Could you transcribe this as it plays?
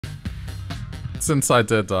Since I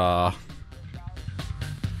did a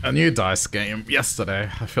new dice game yesterday,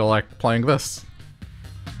 I feel like playing this.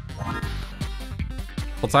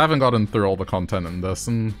 But I haven't gotten through all the content in this,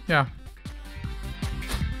 and yeah.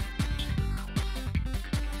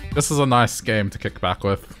 This is a nice game to kick back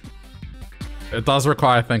with. It does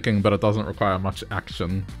require thinking, but it doesn't require much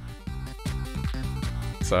action.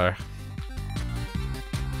 So...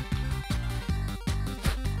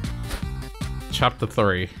 Chapter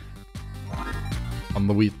 3. On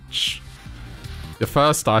the witch. Your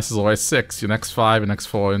first dice is always 6, your next 5, your next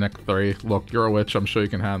 4, your next 3. Look, you're a witch, I'm sure you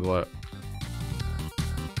can handle it.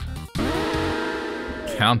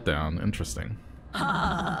 Countdown, interesting.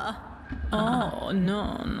 Oh,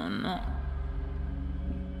 no.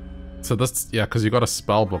 So this, yeah, because you got a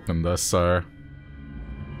spell book in this, so...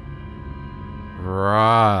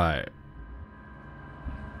 Right.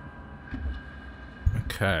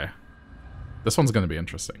 Okay. This one's gonna be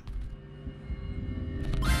interesting.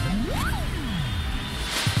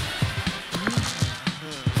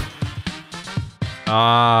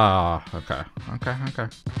 Ah, okay.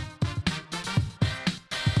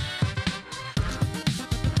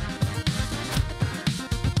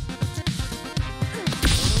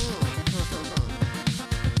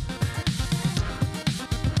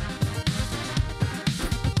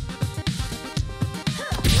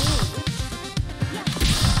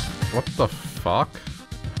 What the fuck?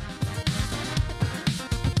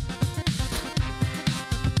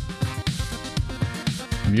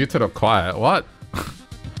 Muted or quiet? What?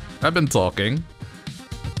 I've been talking.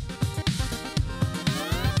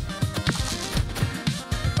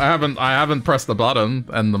 I haven't pressed the button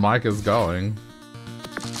and the mic is going.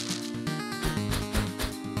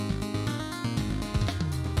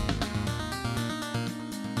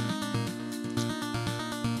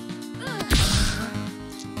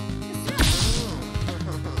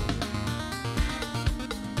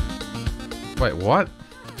 Wait, what?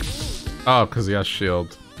 Oh, because he has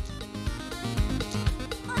shield.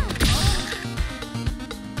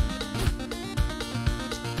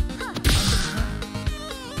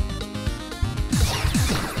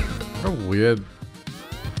 Oh, weird.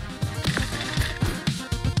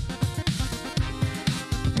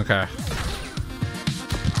 Okay.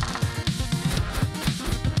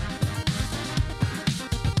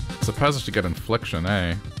 Suppose I should get infliction,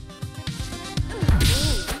 eh?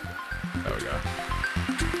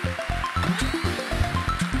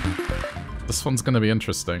 This one's gonna be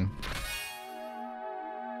interesting.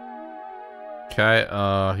 Okay,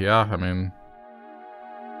 yeah, I mean...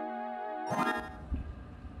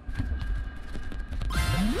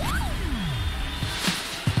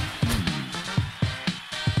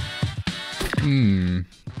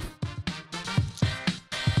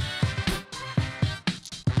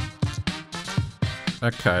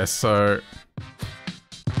 Okay, so...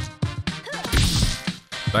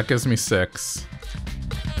 That gives me 6.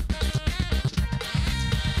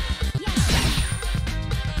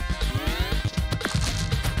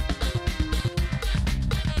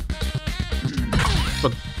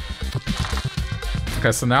 But...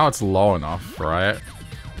 Okay, so now it's low enough, right?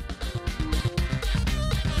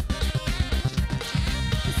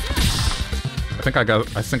 I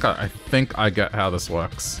think I get how this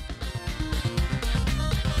works.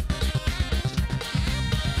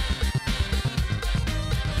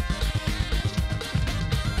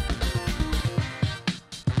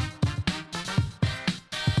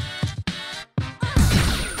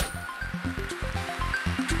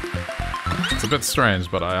 It's a bit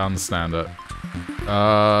strange, but I understand it.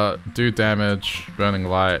 Do damage, burning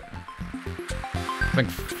light. I think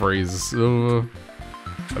freeze. I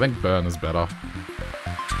think burn is better.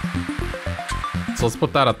 So let's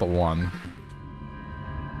put that at the 1.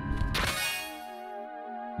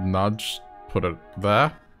 Nudge, put it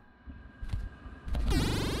there.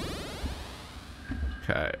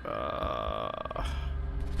 Okay,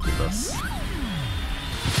 do this.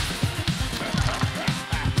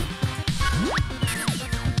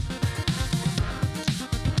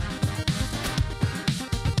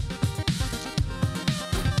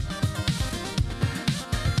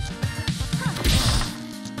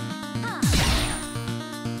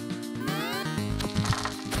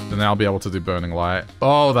 Then I'll be able to do burning light.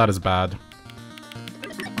 Oh, that is bad.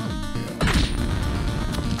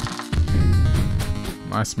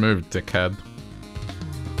 Nice move, dickhead.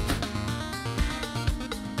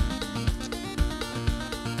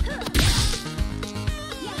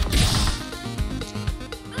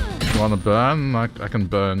 You wanna burn? I can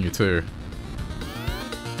burn you too.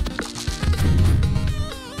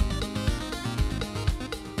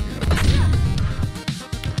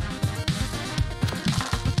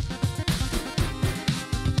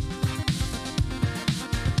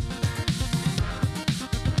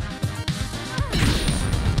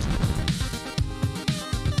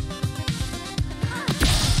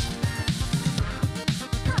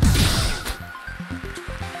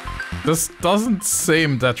 This doesn't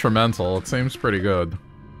seem detrimental. It seems pretty good.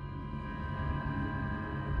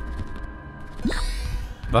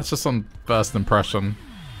 That's just on first impression.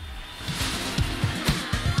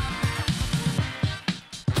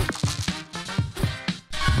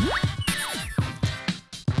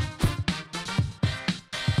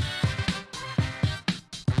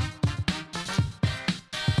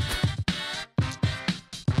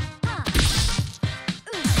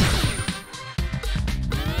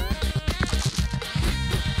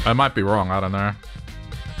 I might be wrong, I don't know.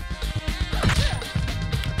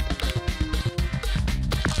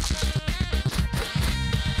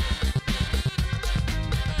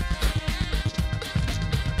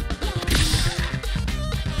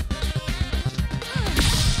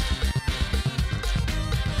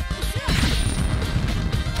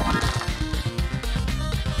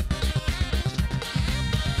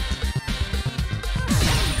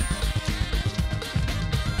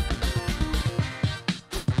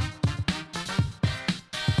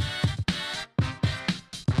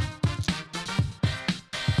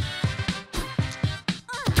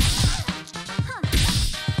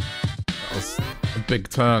 Big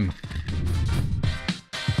turn.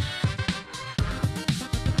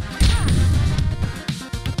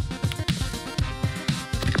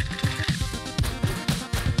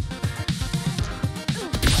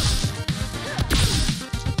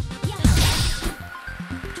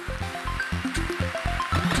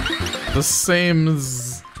 This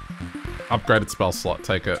seems... Upgraded spell slot,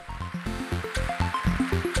 take it.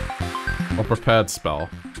 Or prepared spell.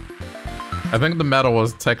 I think the meta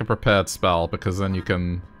was take a prepared spell, because then you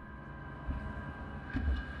can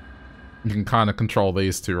kind of control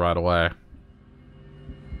these two right away.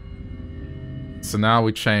 So now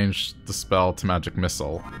we change the spell to Magic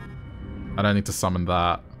Missile. I don't need to summon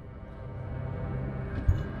that.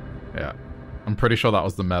 Yeah. I'm pretty sure that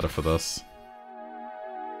was the meta for this.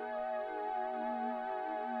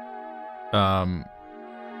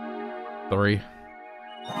 3.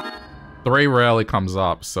 3 rarely comes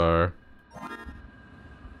up, so...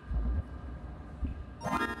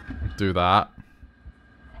 do that.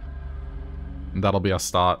 And that'll be our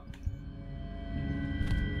start.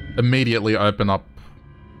 Immediately open up.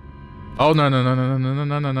 Oh no no no no no no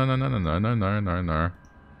no no no no no no no no no no.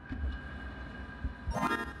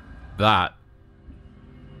 That.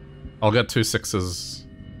 I'll get 2 6s.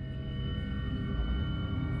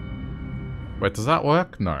 Wait, does that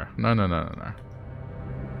work? No. No no no no no.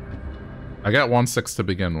 I get 1 6 to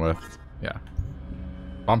begin with. Yeah.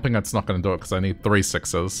 Bumping it's not gonna do it because I need 3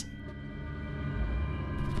 6s.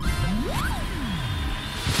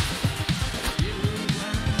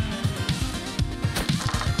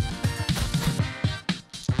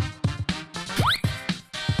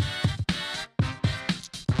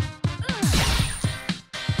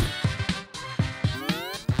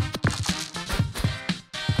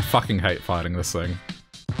 I fucking hate fighting this thing.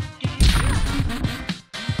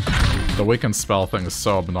 The weakened spell thing is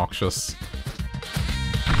so obnoxious.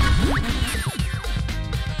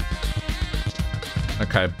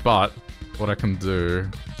 Okay, but what I can do...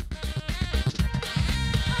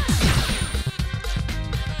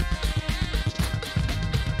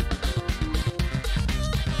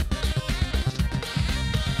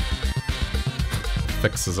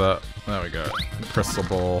 fixes it. There we go. Crystal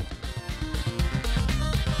ball.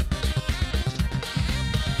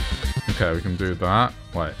 Okay, we can do that.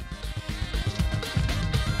 Wait.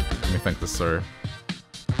 Let me think this through.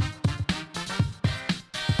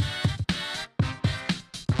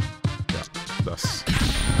 Yeah, this.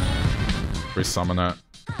 Resummon it.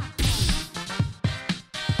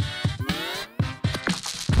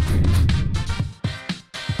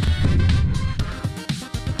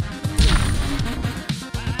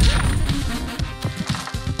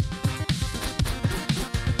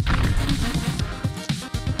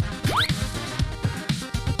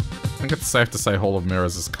 It's safe to say Hall of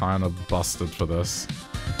Mirrors is kind of busted for this.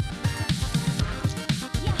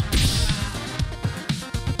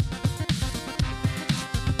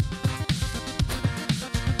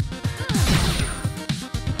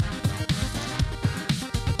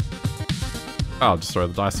 I'll just throw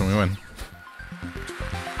the dice and we win.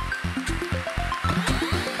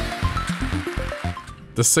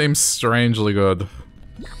 This seems strangely good.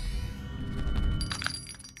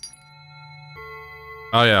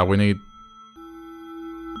 Oh yeah, we need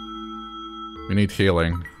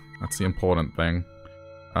healing. That's the important thing.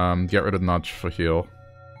 Get rid of nudge for heal.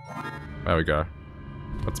 There we go.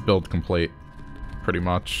 Let's build complete. Pretty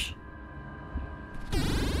much.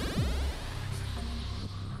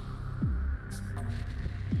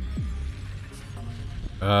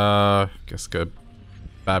 Guess good.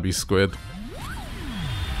 Babby squid.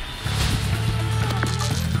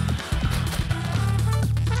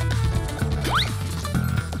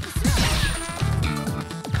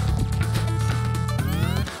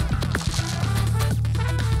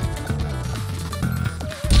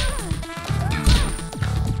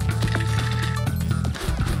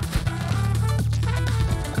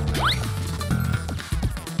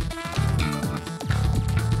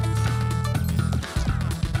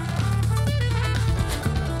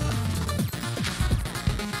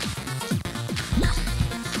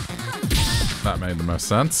 That made the most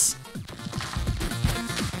sense.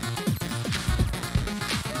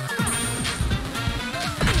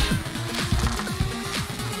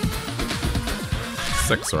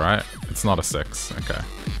 Six, right? It's not a 6. Okay.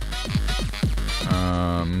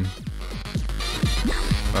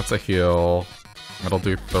 That's a heal. It'll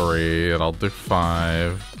do 3. It'll do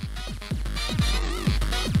 5.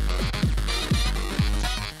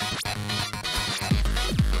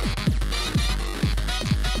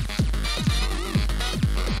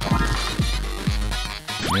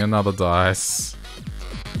 Give me another dice.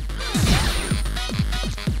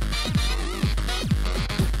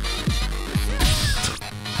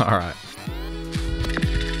 Alright.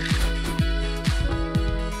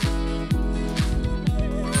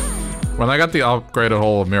 When I got the upgraded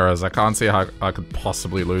Hall of Mirrors, I can't see how I could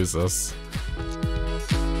possibly lose this.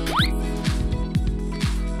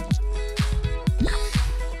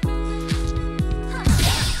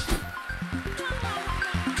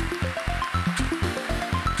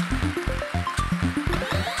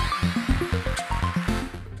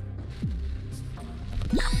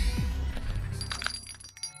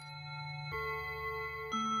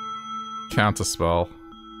 Counterspell.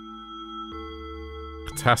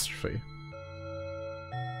 Catastrophe.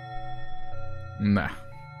 Nah. I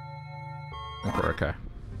think we're okay.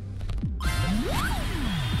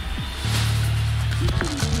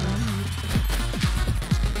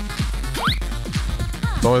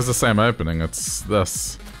 It's always the same opening, it's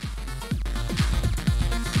this.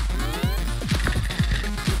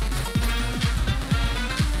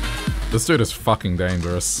 This dude is fucking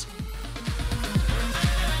dangerous.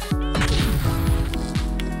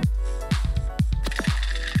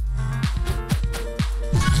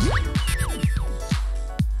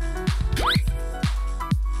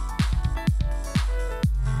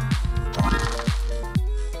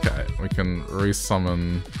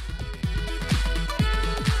 Resummon.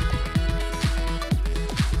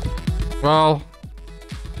 Well,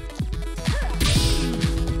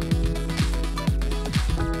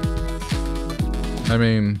 I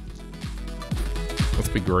mean, let's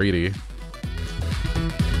be greedy.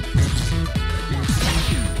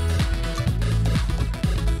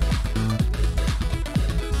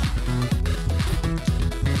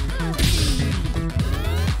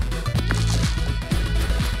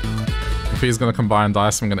 If he's gonna combine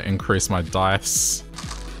dice, I'm gonna increase my dice.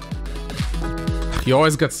 He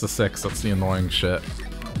always gets the 6, that's the annoying shit.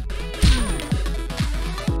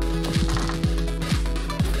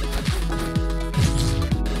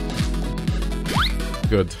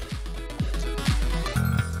 Good.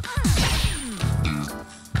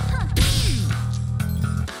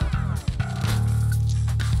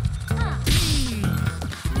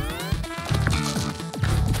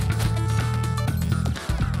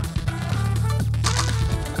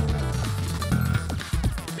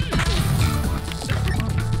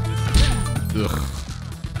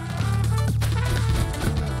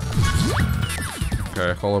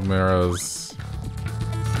 Hall of Mirrors.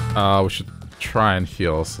 We should try and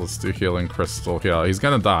heal, so let's do Healing Crystal here. He's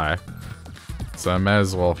gonna die, so I may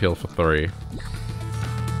as well heal for 3.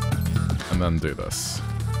 And then do this.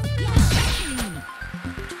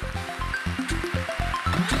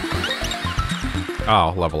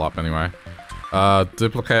 Oh, level up anyway.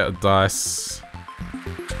 Duplicate a dice.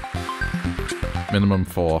 Minimum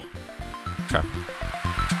 4. Okay.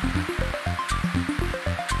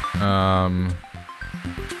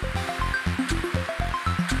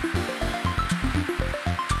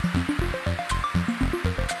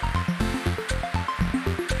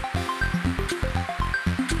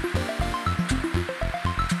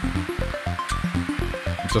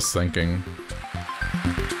 Just thinking.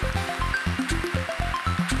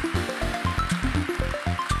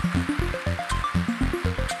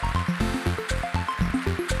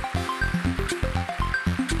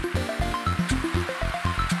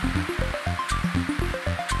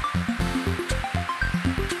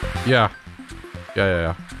 Yeah.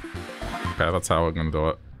 Yeah. Okay, that's how we're gonna do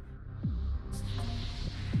it.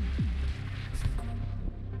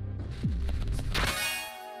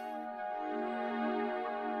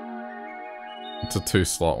 It's a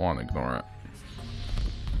 2-slot one, ignore it.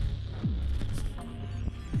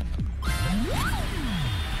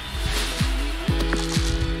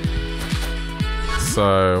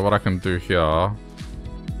 So, what I can do here,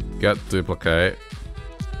 get duplicate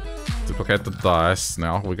the dice,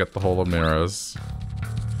 now we get the Hall of Mirrors,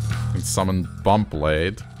 and summon Bump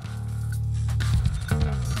Blade.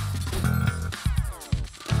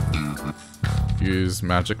 Use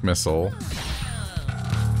Magic Missile.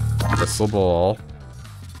 Crystal Ball.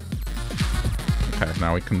 Okay,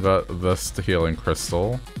 now we convert this to Healing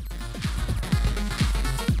Crystal.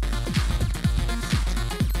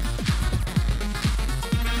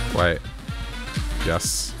 Wait.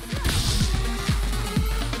 Yes.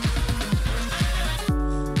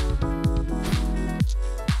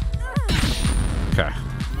 Okay.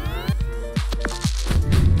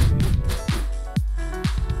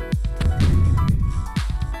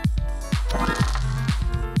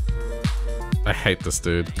 I hate this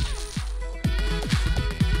dude.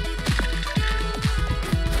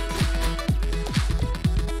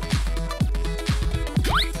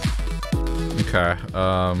 Okay,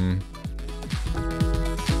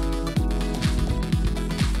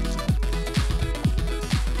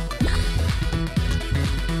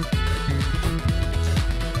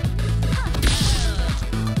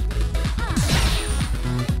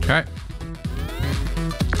 okay.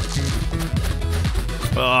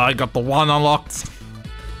 I got the one unlocked.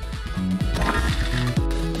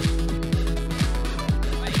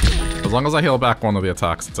 As long as I heal back one of the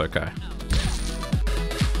attacks, it's okay.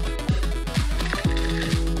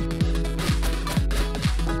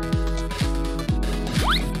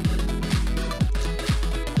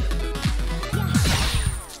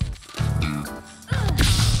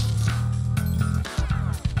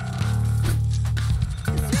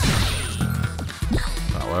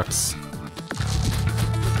 That works.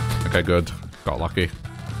 Okay, good. Got lucky.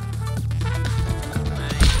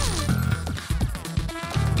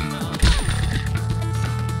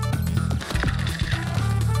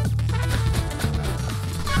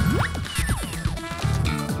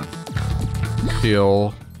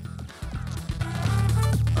 Heal.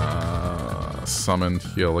 Summon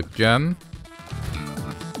heal again.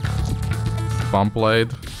 Bump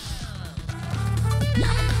Blade.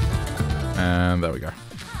 And there we go.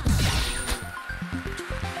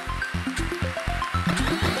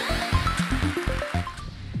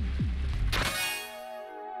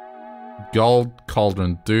 Gold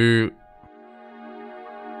Cauldron. Do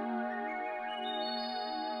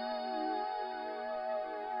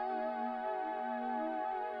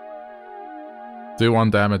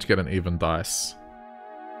one damage, get an even dice.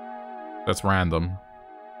 That's random.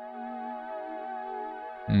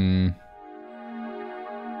 Nah.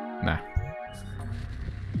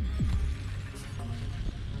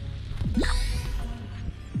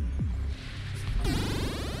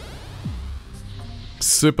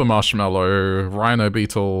 Super Marshmallow, Rhino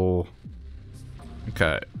Beetle.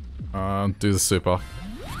 Okay. Do the super.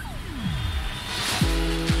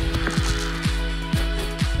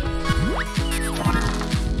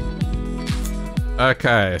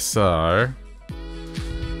 Okay, so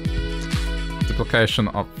duplication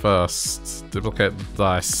up first. Duplicate the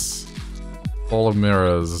dice. Ball of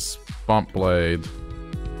Mirrors. Bump Blade.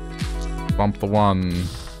 Bump the one.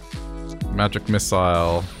 Magic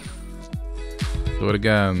Missile. Do it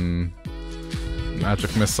again.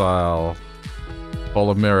 Magic Missile.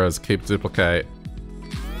 Ball of Mirrors. Keep duplicate.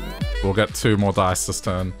 We'll get 2 more dice this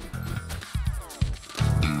turn.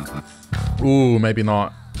 Ooh, maybe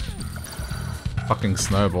not. Fucking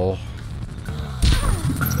snowball.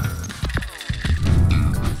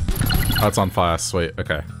 Oh, it's on fire. Sweet.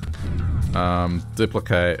 Okay.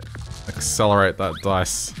 Duplicate. Accelerate that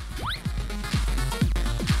dice.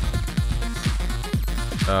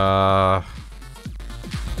 Gonna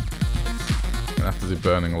have to do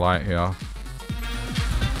Burning Light here.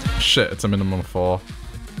 Shit, it's a minimum of 4.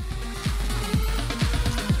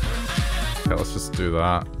 Okay, let's just do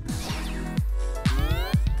that.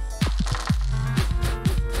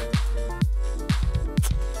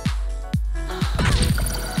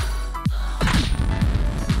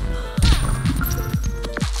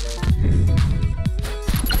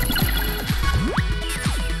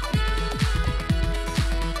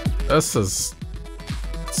 This is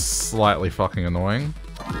slightly fucking annoying.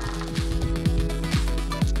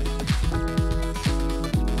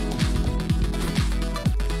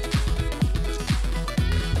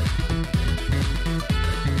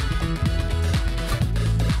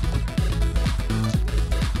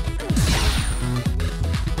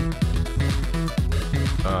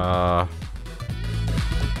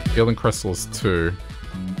 Healing Crystal is 2.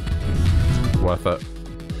 worth it.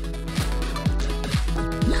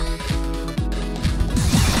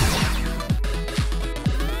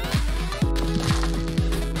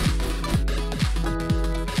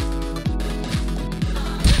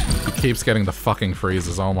 He keeps getting the fucking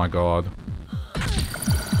freezes, oh my god.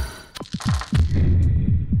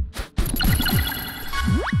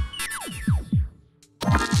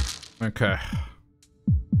 Okay.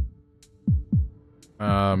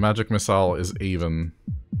 Magic Missile is even.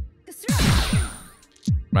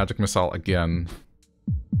 Magic Missile again.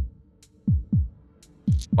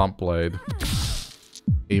 Bump Blade.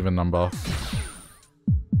 Even number.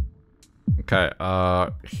 Okay,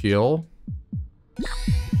 heal.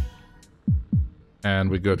 And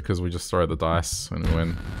we're good because we just throw the dice and we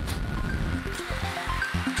win.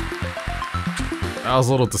 That was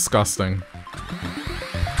a little disgusting.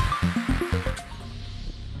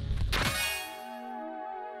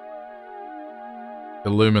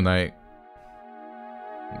 Illuminate.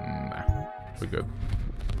 Nah, we're good.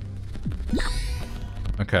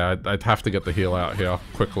 Okay, I'd have to get the heal out here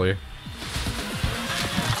quickly.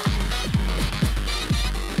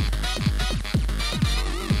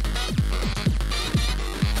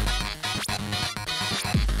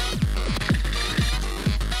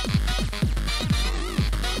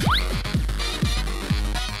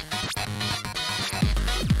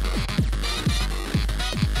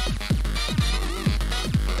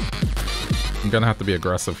 I'm gonna have to be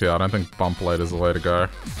aggressive here. I don't think Bump Blade is the way to go.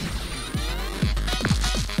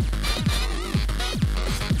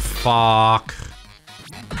 Fuck.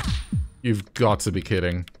 You've got to be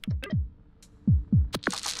kidding.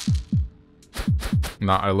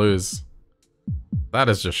 Nah, I lose. That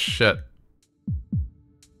is just shit.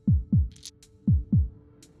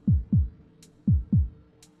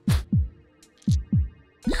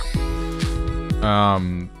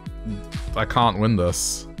 I can't win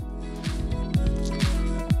this.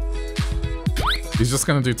 He's just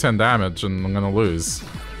gonna do 10 damage and I'm gonna lose.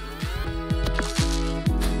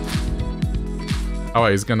 Oh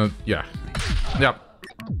wait, he's gonna... yeah. Yep.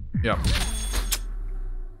 Yep.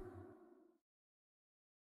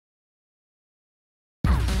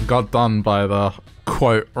 Got done by the,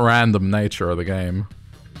 quote, random nature of the game.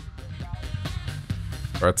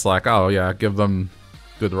 Where it's like, oh yeah, give them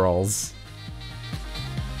good rolls.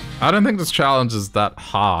 I don't think this challenge is that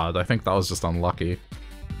hard. I think that was just unlucky.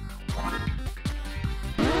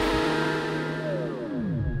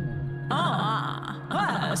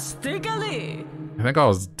 I think I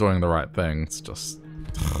was doing the right thing, it's just...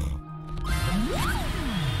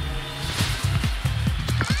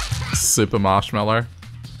 Super Marshmallow.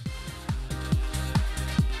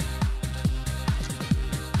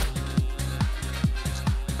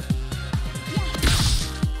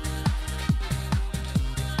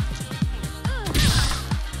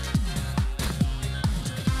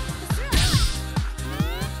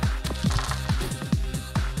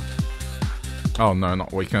 Oh no,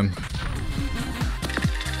 not weaken.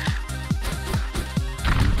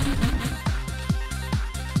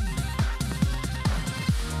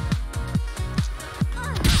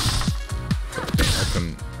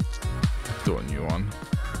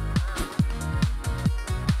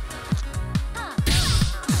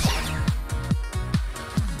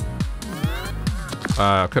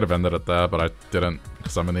 I could have ended it there, but I didn't,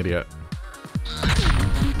 because I'm an idiot.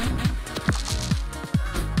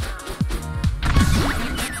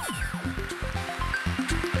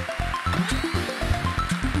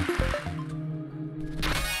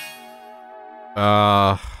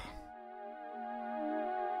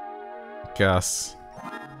 Guess.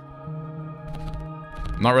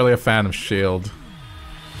 Not really a fan of shield.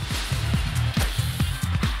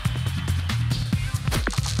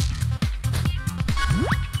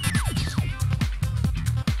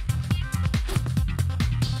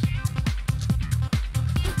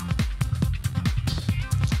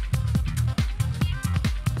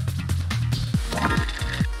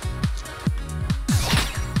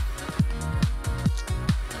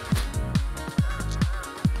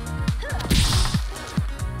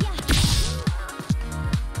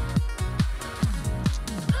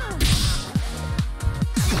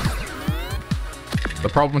 The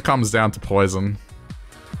problem comes down to poison.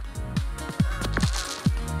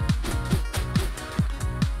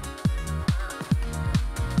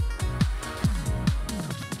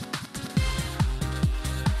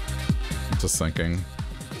 Just thinking.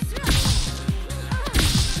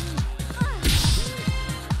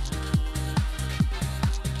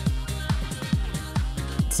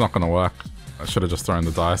 It's not gonna work. I should have just thrown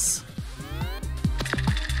the dice.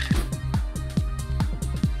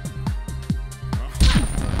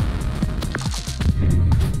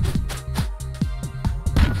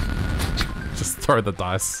 throw the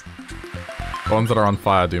dice. The ones that are on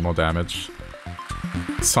fire do more damage.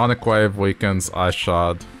 Sonic Wave weakens Ice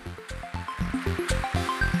Shard.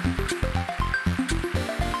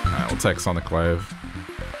 Alright, we'll take Sonic Wave.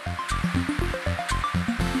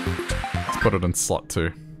 Let's put it in slot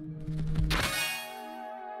 2.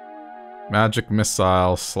 Magic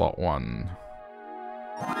Missile, slot 1.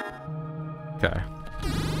 Okay.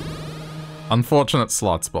 Unfortunate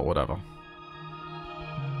slots, but whatever.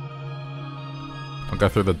 I'll go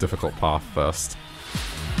through the difficult path first.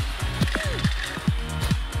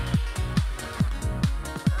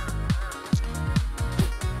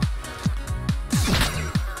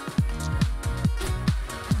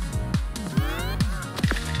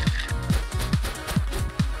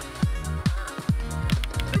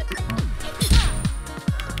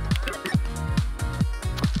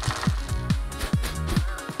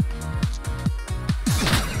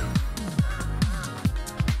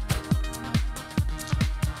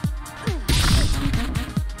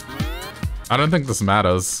 I don't think this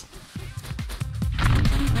matters.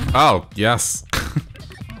 Oh, yes.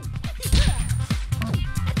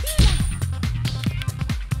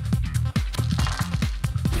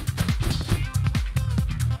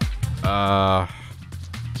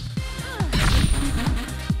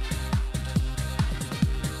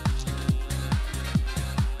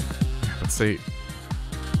 Let's see.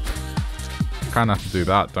 Kinda have to do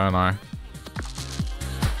that, don't I?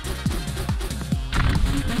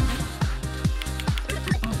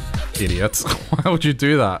 Idiots. Why would you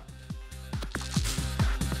do that?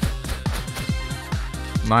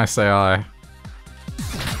 Nice AI.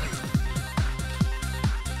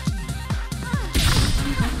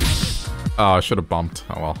 Oh, I should have bumped.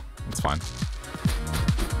 Oh well, it's fine.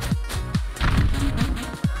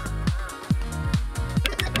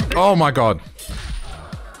 Oh my god.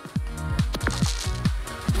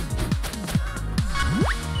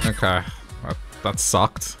 Okay, that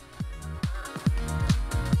sucked.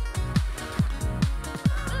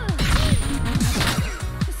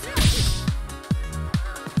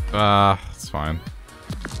 It's fine.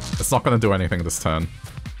 It's not gonna do anything this turn.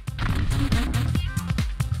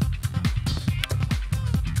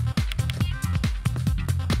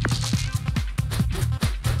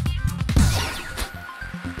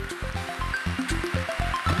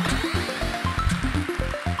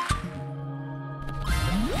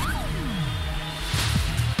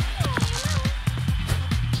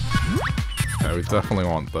 Yeah, we definitely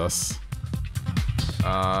want this.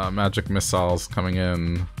 Magic Missiles coming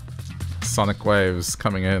in. Sonic Waves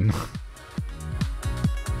coming in.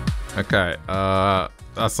 Okay,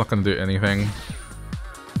 that's not gonna do anything.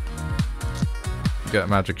 Get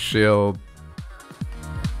Magic Shield.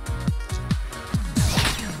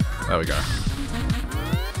 There we go.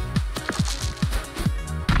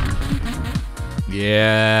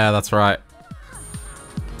 Yeah, that's right.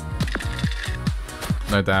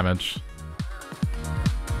 No damage.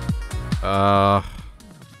 I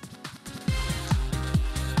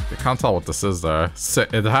can't tell what this is though.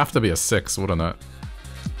 It'd have to be a 6, wouldn't it?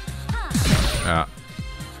 Yeah.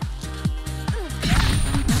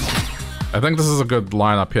 I think this is a good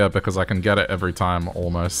lineup here because I can get it every time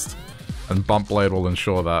almost. And Bump Blade will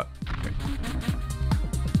ensure that.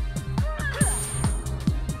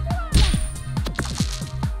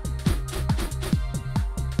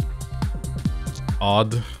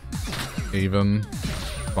 Odd. Even.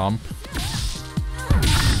 Bump.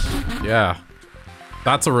 Yeah.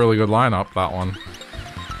 That's a really good lineup, that one.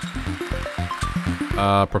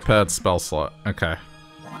 Prepared spell slot. Okay.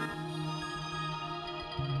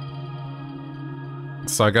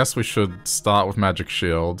 So I guess we should start with Magic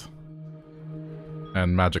Shield.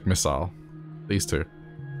 And Magic Missile. These two.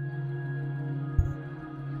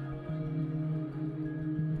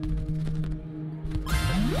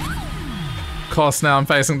 Of course, now I'm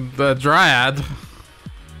facing the Dryad.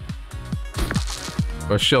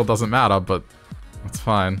 Where shield doesn't matter, but that's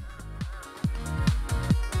fine.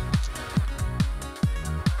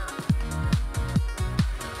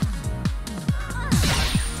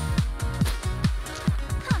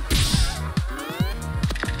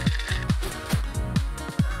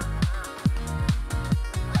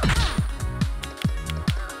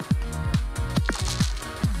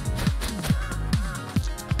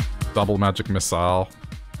 Double Magic Missile.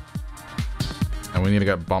 And we need to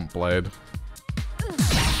get Bump Blade.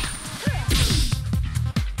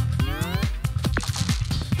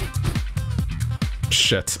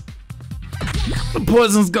 Shit. The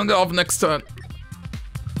poison's gonna go off next turn.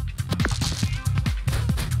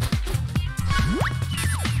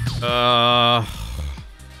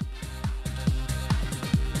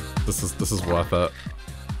 This is worth it.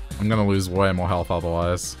 I'm gonna lose way more health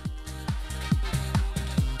otherwise.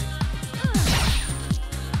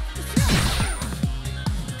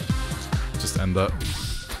 Just end it.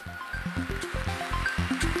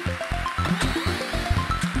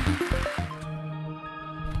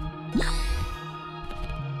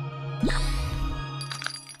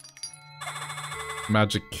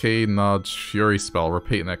 Magic key, nudge, fury spell,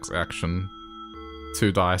 repeat next action.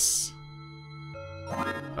 2 dice.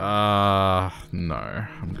 No,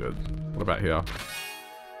 I'm good. What about here?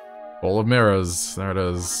 Ball of mirrors, there it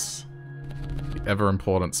is. The ever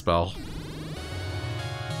important spell.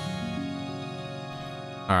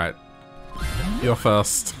 Alright. You're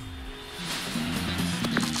first.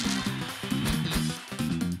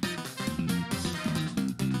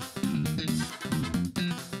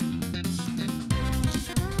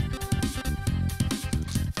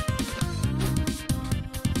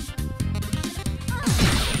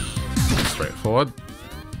 Straightforward.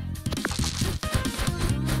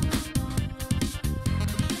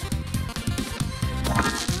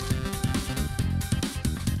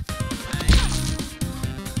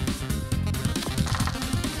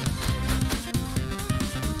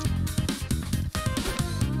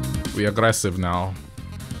 We aggressive now.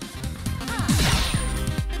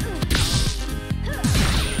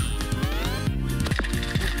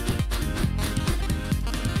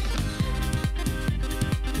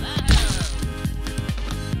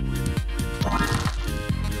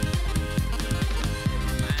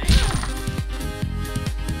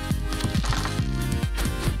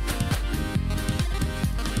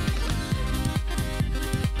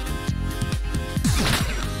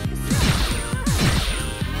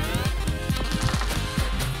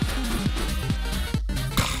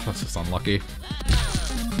 Unlucky.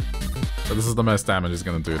 But this is the most damage he's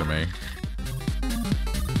gonna do to me.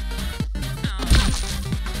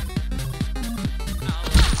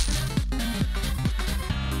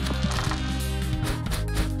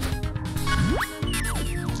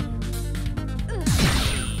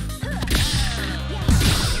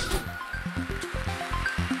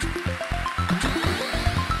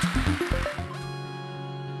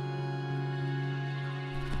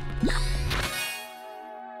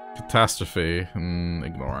 Catastrophe.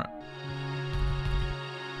 Ignore it.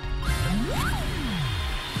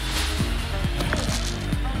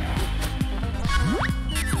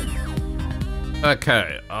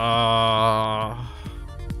 Okay, I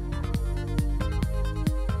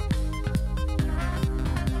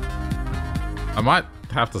might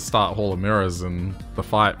have to start Hall of Mirrors in the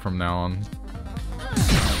fight from now on.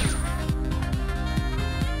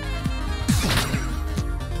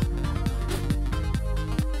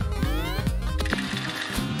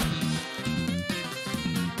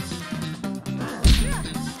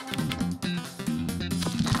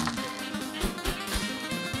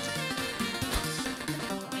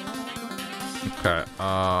 Okay,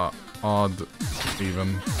 odd,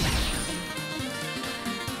 even.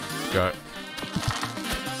 Go.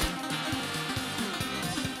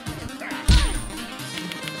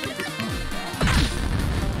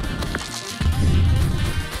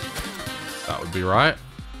 That would be right.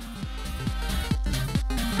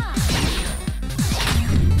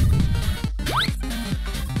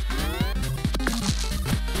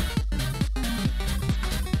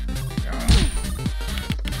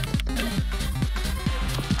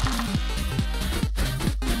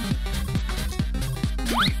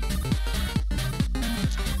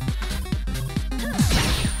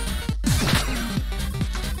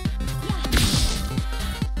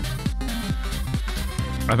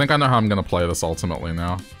 I think I know how I'm gonna play this ultimately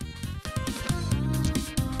now.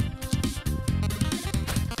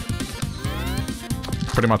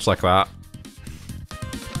 Pretty much like that.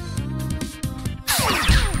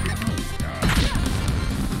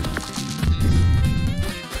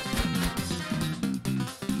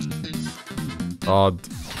 Odd.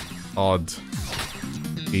 Odd.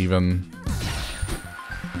 Even.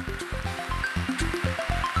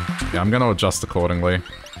 Yeah, I'm gonna adjust accordingly.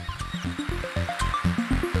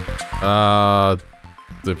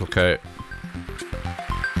 Duplicate.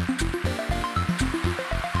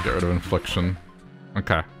 Get rid of infliction.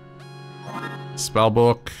 Okay.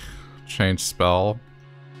 Spellbook. Change spell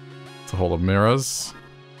to Hall of Mirrors.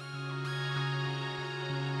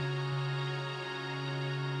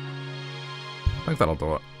 I think that'll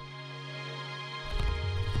do it.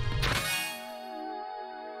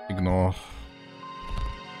 Ignore.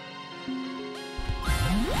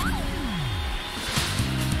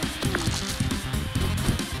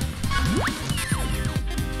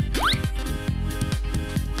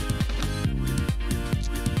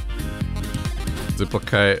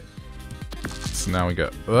 Duplicate. So now we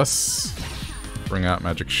get this. Bring out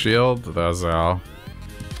magic shield. There's our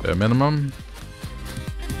bare minimum.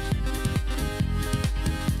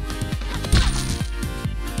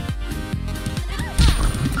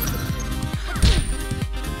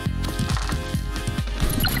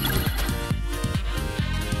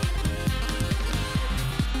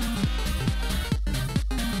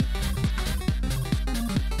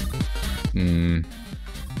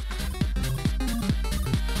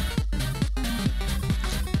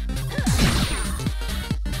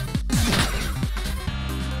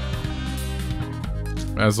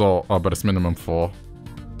 As well, oh, but it's minimum 4.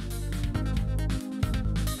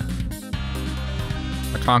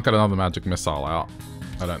 I can't get another magic missile out,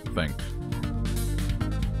 I don't think.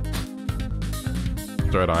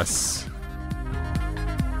 Throw dice.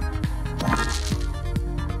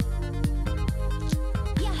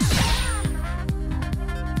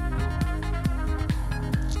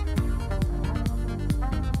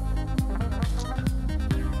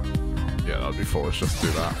 Yeah, that'd be foolish, just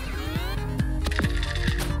do that.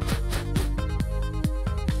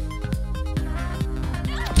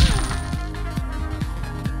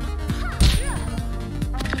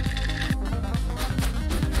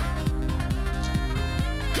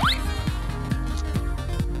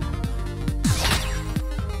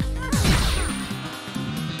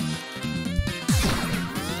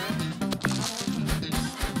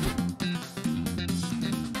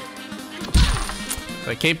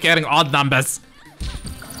 They keep getting odd numbers.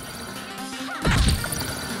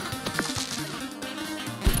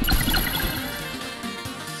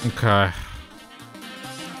 Okay.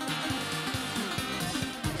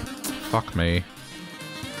 Fuck me.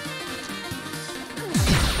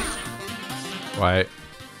 Wait.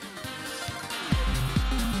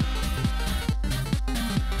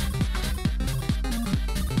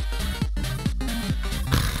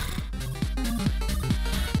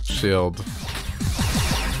 Shield.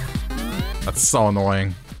 That's so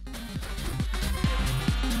annoying.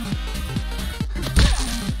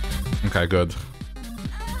 Okay, good.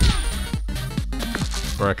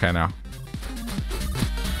 We're okay now.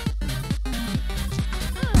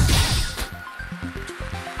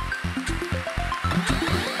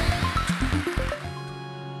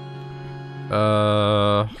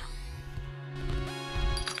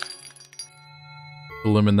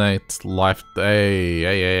 Eliminate life.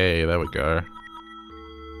 Hey, there we go.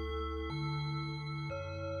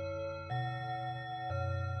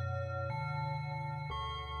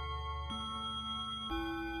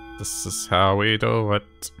 This is how we do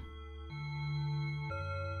it.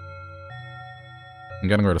 I'm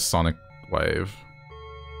getting rid of Sonic Wave.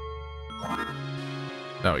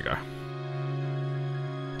 There we go.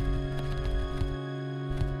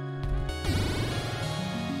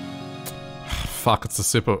 Fuck, it's a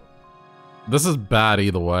super... This is bad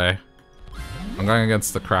either way. I'm going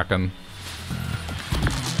against the Kraken.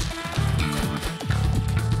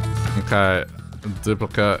 Okay,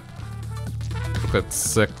 duplicate. Duplicate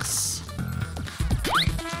 6.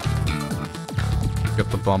 Get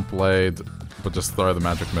the bump blade, but just throw the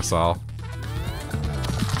magic missile.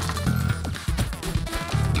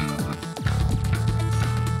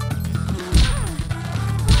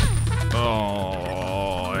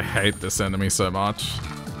 Oh, I hate this enemy so much.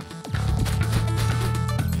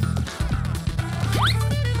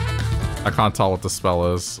 I can't tell what the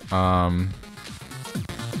spell is.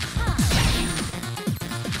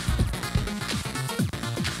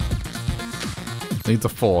 Needs a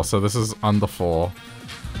 4, so this is under 4.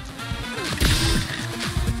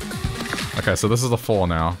 Okay, so this is a 4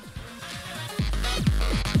 now.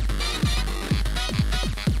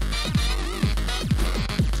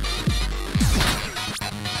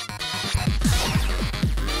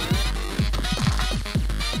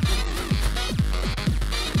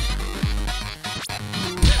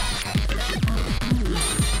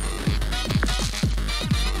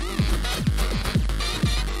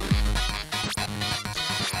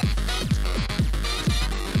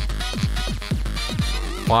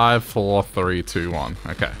 Five, 4, 3, 2, 1.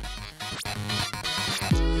 Okay.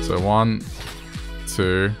 So 1,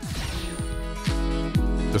 2.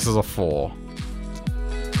 This is a 4.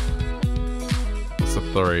 It's a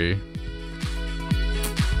 3.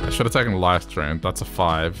 I should have taken life drain. That's a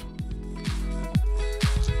 5.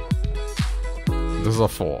 This is a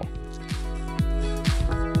 4.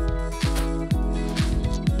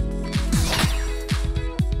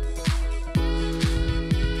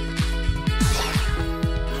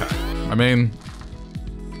 I mean...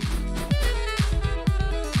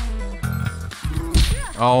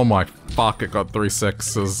 Oh my fuck, it got 3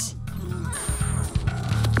 6s.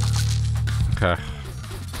 Okay.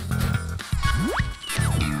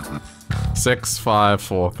 6, 5,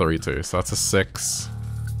 4, 3, 2. So that's a 6.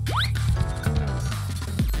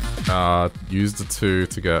 Use the 2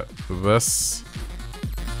 to get this.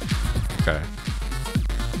 Okay.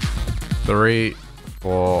 3,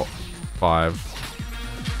 4, 5.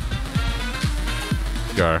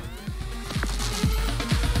 Go.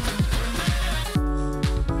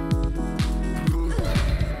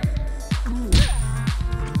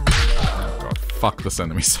 God, fuck this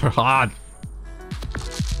enemy so hard.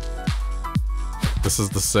 This is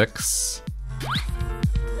the 6.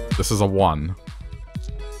 This is a 1.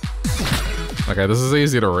 Okay, this is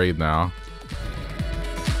easy to read now.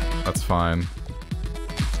 That's fine.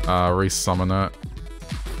 Resummon it.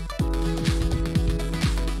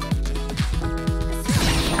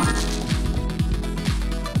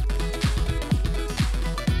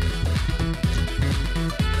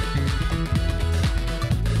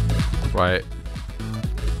 Right.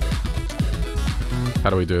 How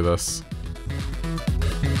do we do this?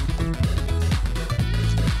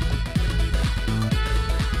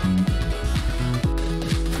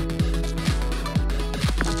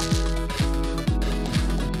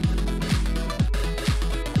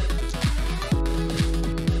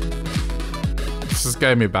 This just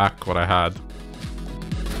gave me back what I had.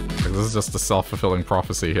 Like, this is just a self-fulfilling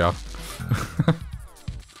prophecy here.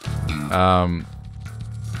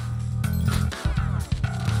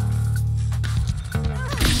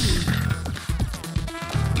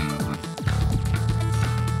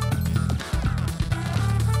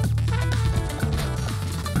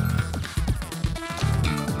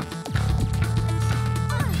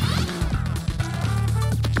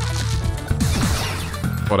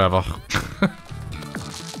 Whatever.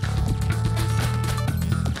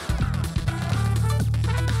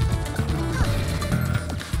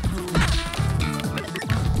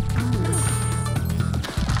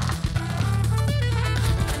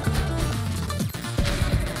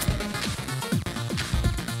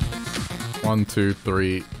 One, 2,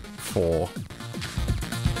 3, 4.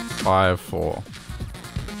 5, 4.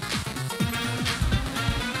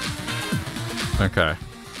 Okay.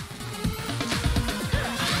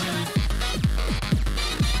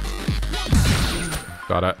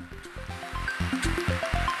 Got it.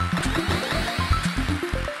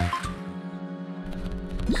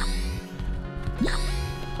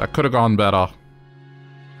 That could have gone better.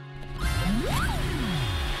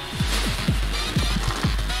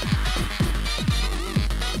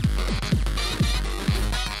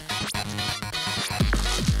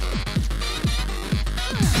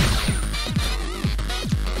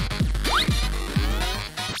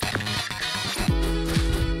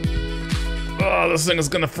 This thing is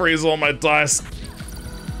gonna freeze all my dice.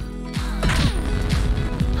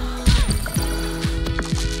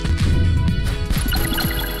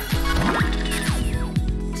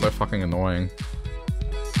 So fucking annoying.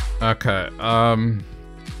 Okay,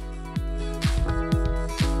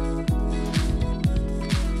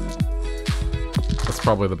 that's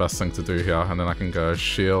probably the best thing to do here, and then I can go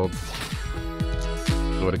shield.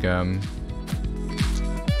 Do it again.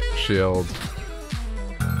 Shield.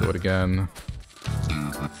 Do it again.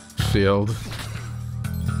 Shield.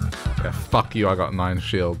 Yeah, fuck you, I got 9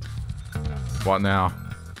 shield. What now?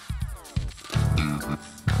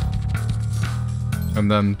 And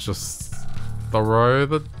then just throw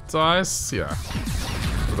the dice? Yeah.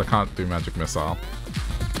 Because I can't do magic missile.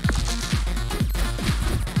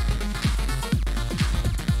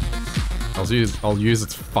 I'll use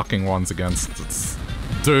its fucking ones against its...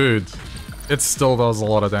 Dude! It still does a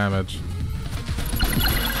lot of damage.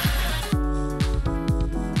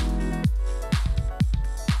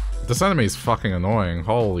 This enemy is fucking annoying.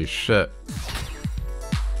 Holy shit.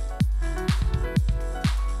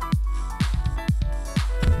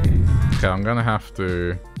 Okay, I'm gonna have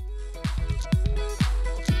to...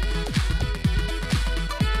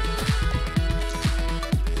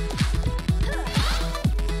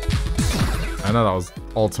 I know that was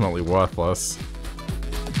ultimately worthless.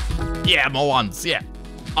 Yeah, more ones, yeah.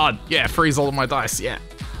 Odd, yeah, freeze all of my dice, yeah.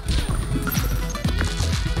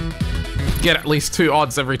 Get at least 2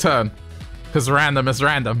 odds every turn. Because random is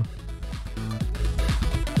random.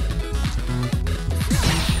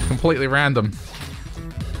 Completely random.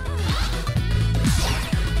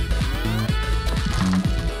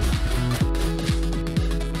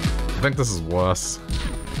 I think this is worse.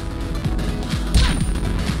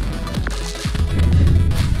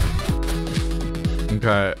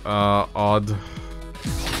 Okay, odd.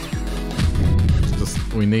 Just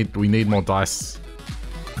we need more dice.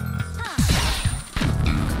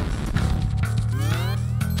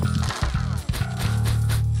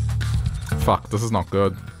 Fuck, this is not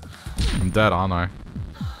good. I'm dead, aren't I?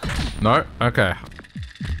 No? Okay.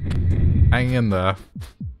 Hang in there.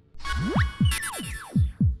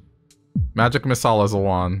 Magic Missile is a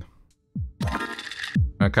 1.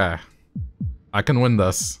 Okay. I can win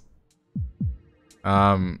this.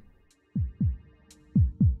 Yeah.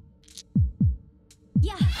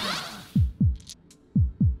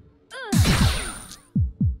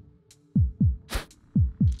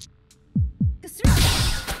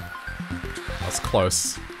 That's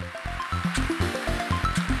close.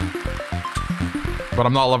 But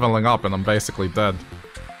I'm not leveling up and I'm basically dead.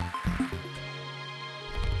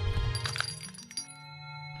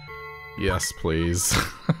 Yes, please.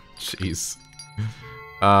 Jeez.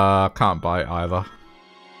 Can't bite either.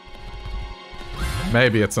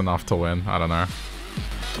 Maybe it's enough to win, I don't know.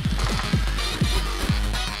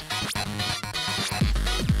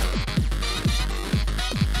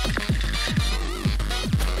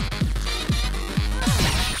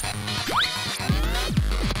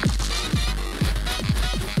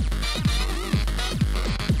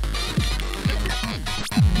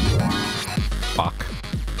 Fuck.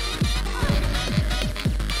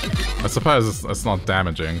 I suppose it's not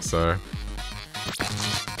damaging, so...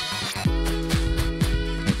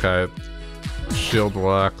 Okay. Shield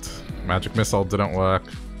worked. Magic Missile didn't work.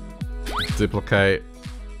 Duplicate.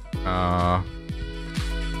 It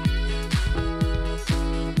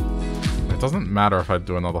doesn't matter if I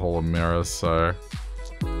do another Hall of Mirrors, so...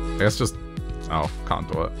 I guess just... Oh,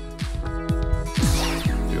 can't do it.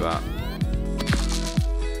 Do that.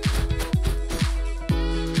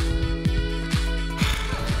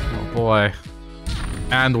 Oh boy.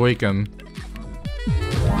 And weaken.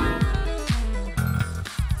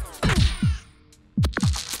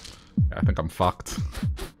 I think I'm fucked.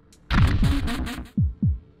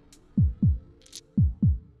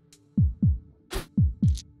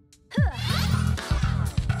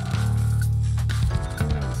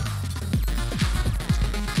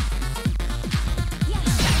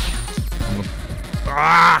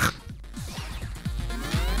 Ah!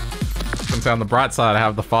 Since on the bright side, I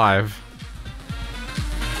have the 5.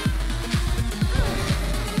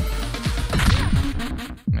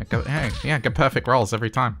 Yeah, get perfect rolls every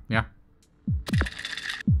time. Yeah.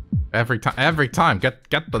 Every time.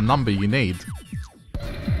 Get the number you need.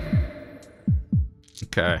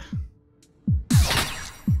 Okay.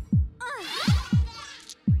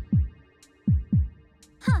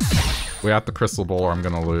 We have the crystal ball or I'm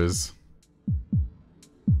gonna lose.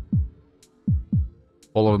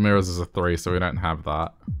 All of the mirrors is a 3, so we don't have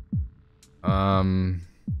that.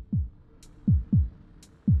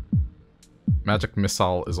 Magic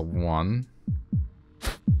Missile is a 1.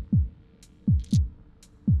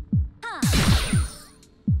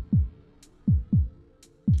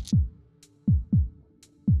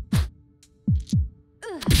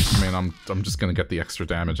 I mean, I'm just gonna get the extra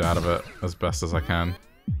damage out of it as best as I can.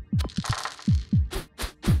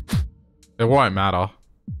 It won't matter.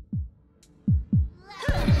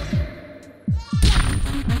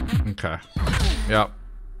 Okay. Yep.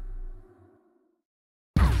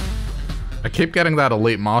 I keep getting that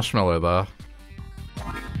elite marshmallow though.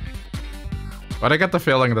 But I get the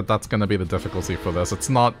feeling that that's gonna be the difficulty for this. It's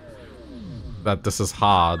not that this is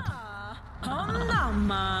hard.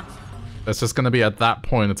 It's just gonna be at that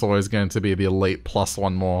point, it's always going to be the elite plus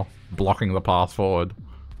 1 more, blocking the path forward.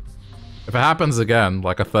 If it happens again,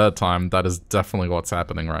 like a 3rd time, that is definitely what's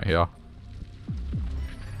happening right here.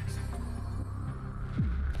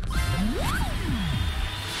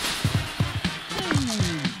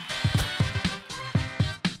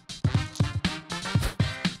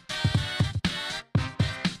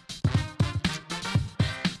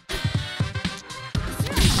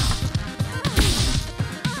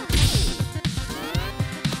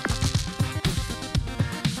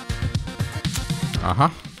 Uh-huh.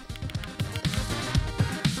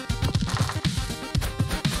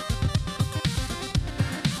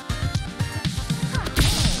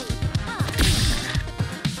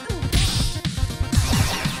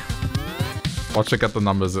 Watch it get the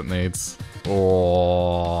numbers it needs.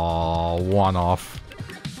 Oh, 1 off.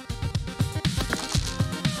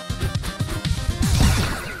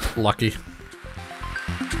 Lucky.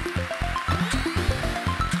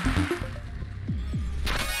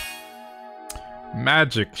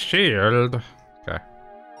 Magic shield. Okay.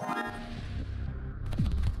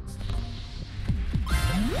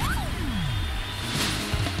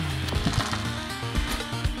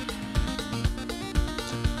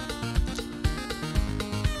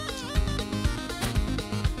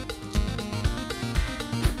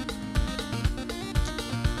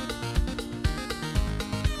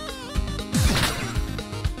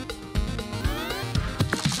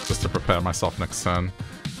 Just to prepare myself next turn.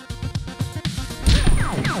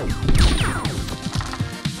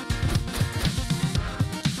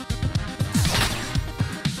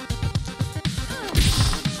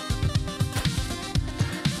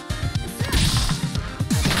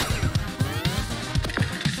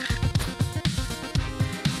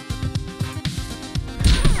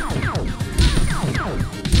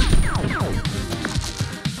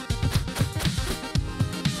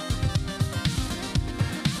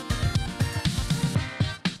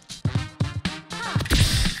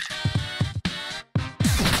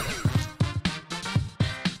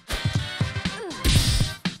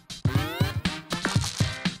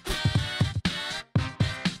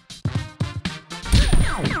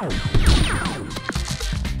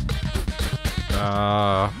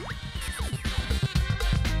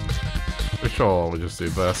 For sure, we'll just do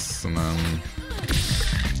this and then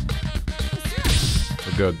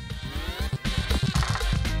we're good.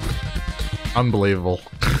 Unbelievable.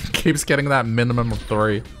 Keeps getting that minimum of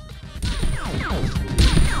 3.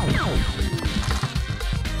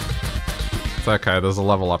 It's okay, there's a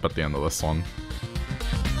level up at the end of this one.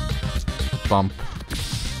 Bump.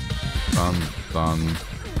 Done. Done.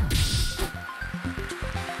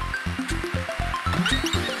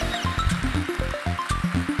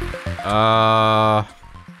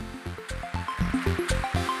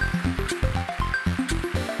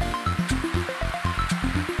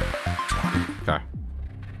 Okay.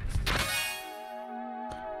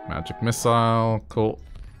 Magic missile, cool.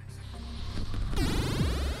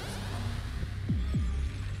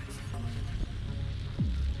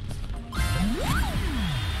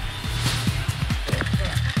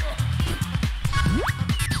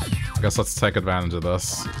 I guess let's take advantage of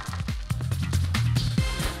this.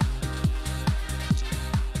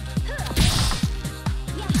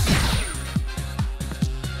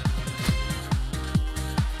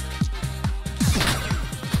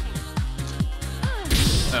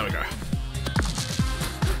 There we go.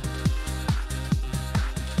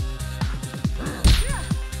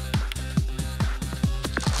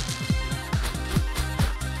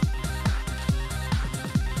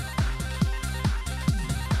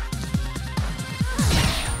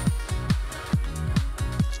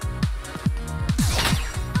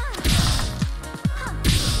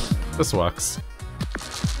 This works.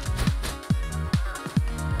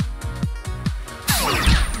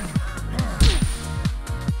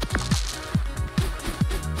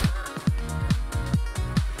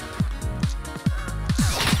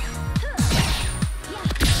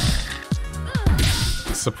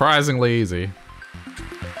 Surprisingly easy.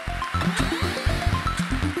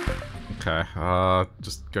 Okay,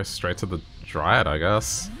 just go straight to the Dryad, I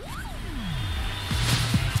guess.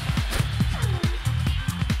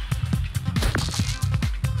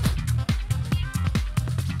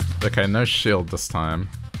 Okay, no shield this time.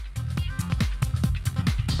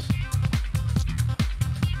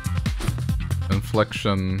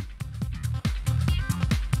 Infliction.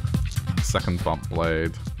 Second bump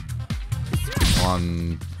blade.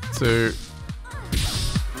 1, 2.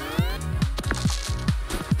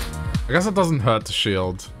 I guess it doesn't hurt to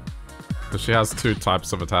shield, because she has 2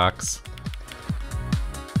 types of attacks.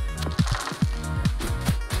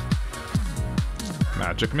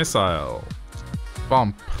 Magic missile.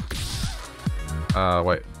 Bump.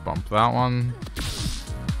 Wait, bump that one.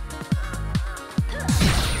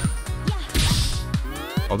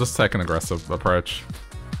 I'll just take an aggressive approach.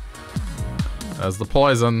 There's the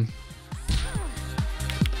poison.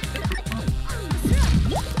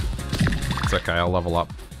 It's okay, I'll level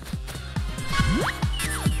up.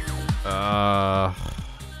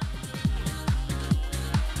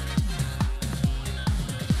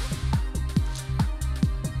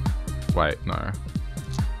 Wait, no.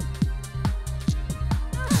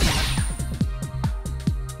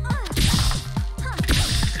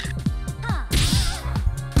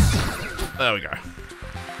 There we go.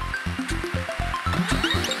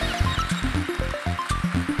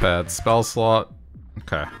 Paired spell slot.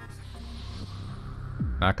 Okay.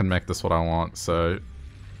 I can make this what I want, so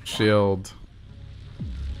shield.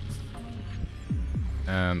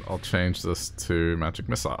 And I'll change this to magic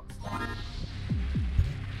missile.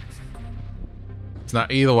 So now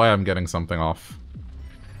either way I'm getting something off.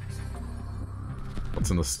 What's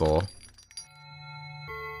in the store?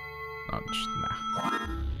 Oh, nah.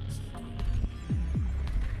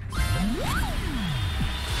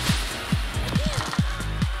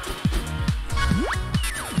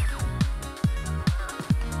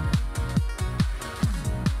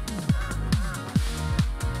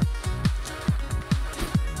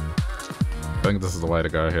 I think this is the way to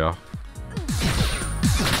go here.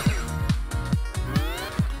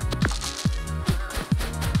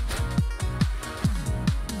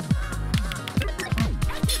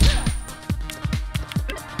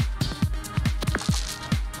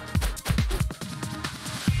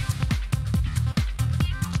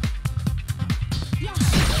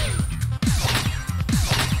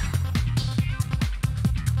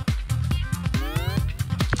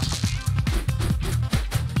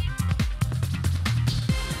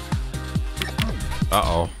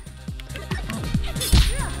 Uh-oh.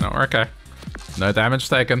 No, we're okay. No damage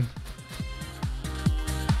taken.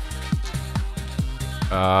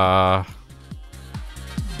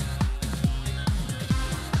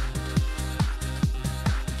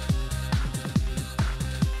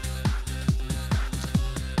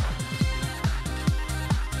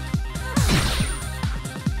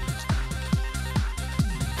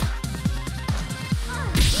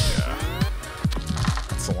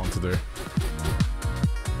 That's the one to do.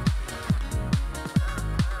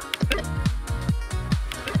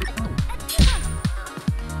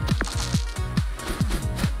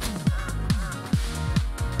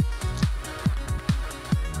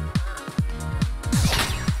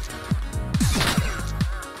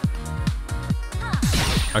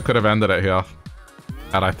 I could have ended it here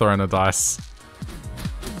had I thrown a dice.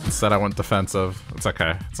 Instead I went defensive. It's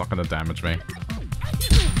okay. It's not going to damage me.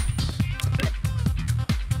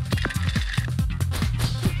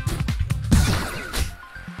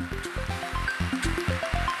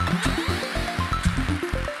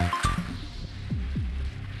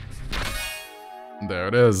 There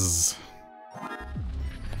it is.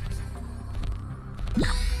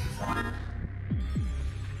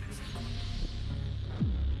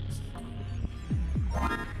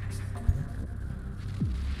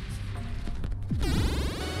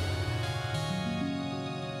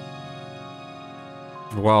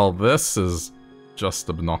 Well, this is just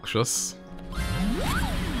obnoxious.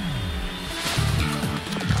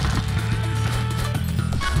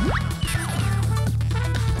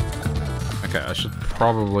 Okay, I should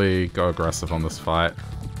probably go aggressive on this fight.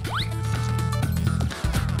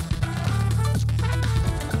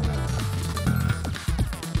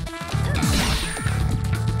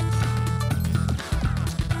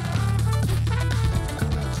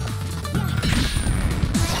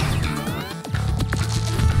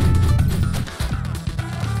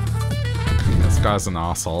 This guy's an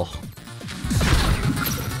asshole.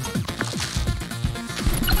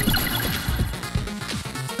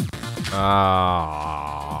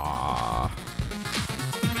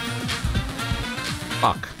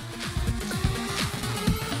 Fuck.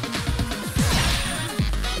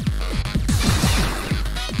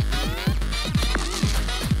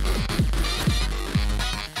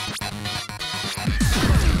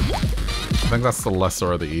 I think that's the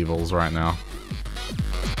lesser of the evils right now.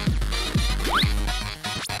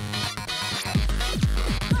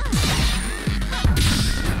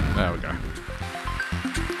 There we go.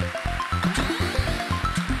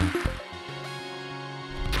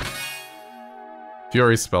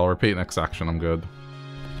 Fury spell, repeat next action, I'm good.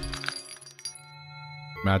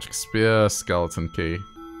 Magic spear, skeleton key.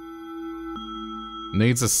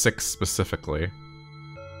 Needs a 6 specifically.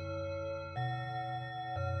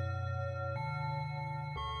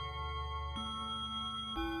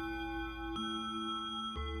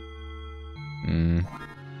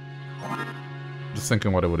 Just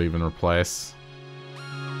thinking what it would even replace.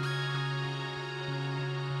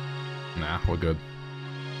 Nah, we're good.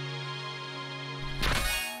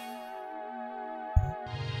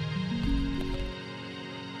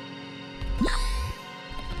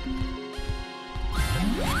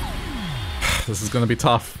 This is gonna be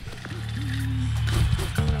tough.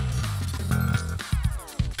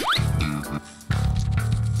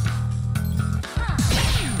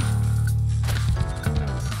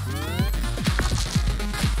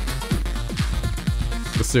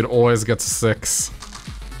 This dude always gets a 6.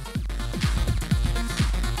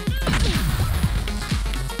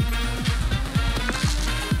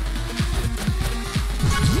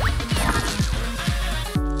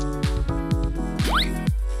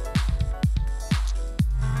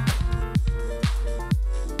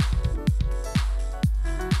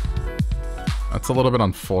 It's a little bit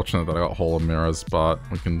unfortunate that I got Hall of Mirrors, but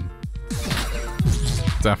we can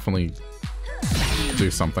definitely do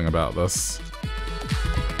something about this.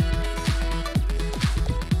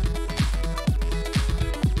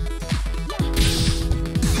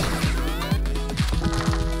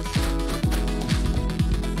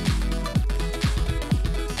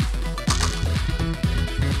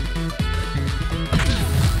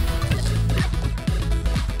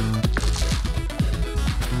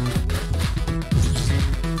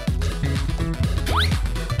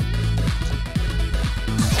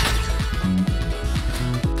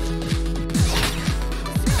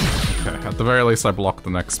 At the very least, I block the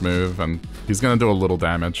next move, and he's gonna do a little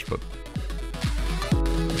damage, but...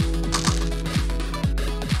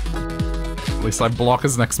 at least I block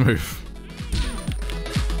his next move.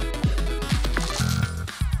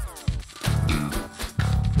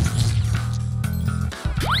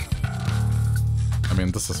 I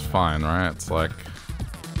mean, this is fine, right? It's like...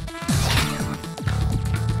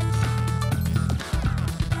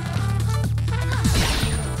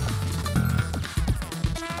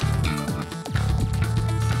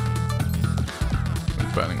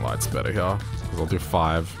 That's better here. Because I'll do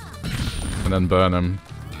 5. And then burn him.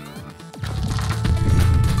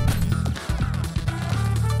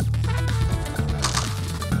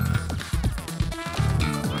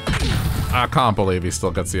 I can't believe he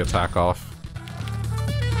still gets the attack off.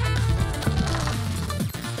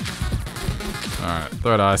 Alright,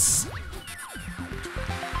 throw dice.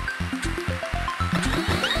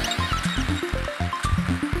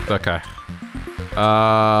 Okay.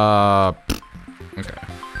 Okay.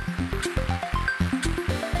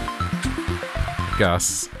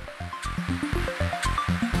 Guess.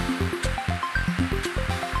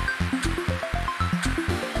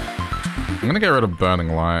 I'm gonna get rid of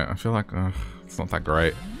Burning Light. I feel like it's not that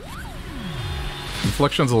great.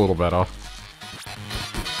 Infliction's a little better.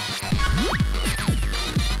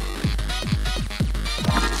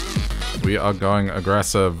 We are going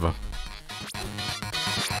aggressive.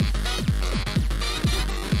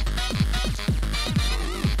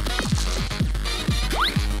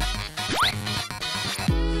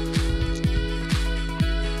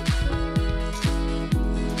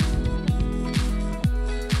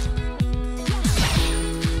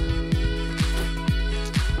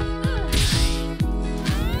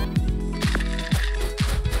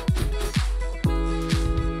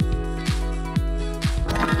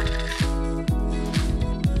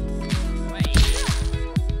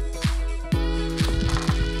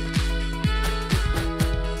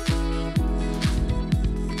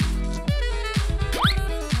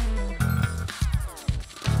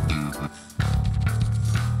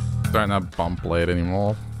 Don't have Bump Blade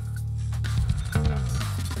anymore.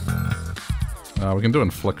 We can do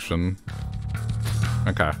Infliction.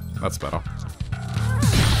 Okay, that's better.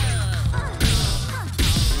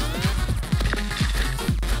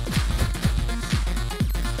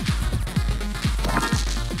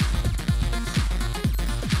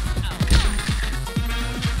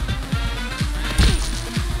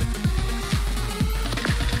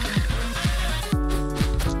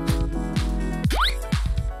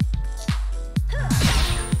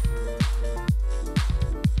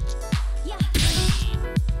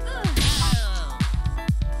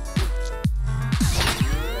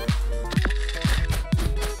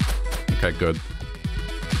 Okay, good.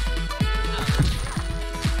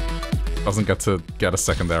 Doesn't get to get a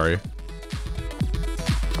secondary.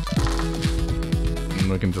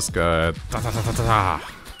 And we can just go da da da da da da.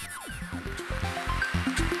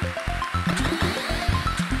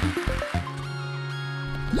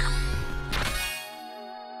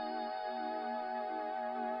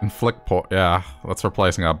 Inflict port, yeah, that's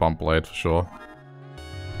replacing our Bump Blade for sure.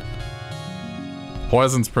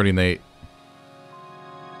 Poison's pretty neat.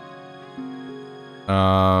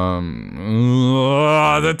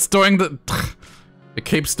 That's doing the... It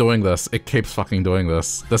keeps doing this. It keeps fucking doing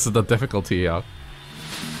this. This is the difficulty here.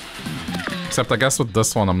 Except I guess with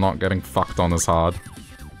this one, I'm not getting fucked on as hard.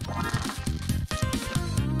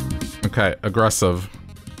 Okay, aggressive.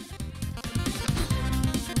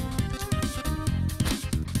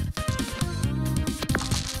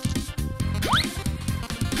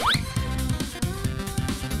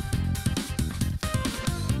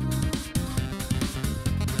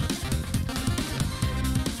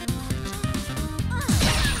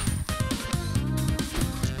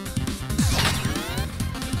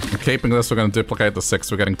 Keeping this, we're going to duplicate the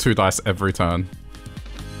 6. We're getting 2 dice every turn.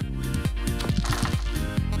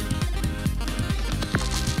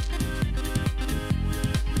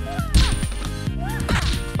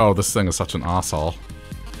 Oh, this thing is such an asshole.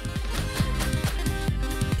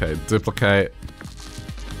 Okay, duplicate.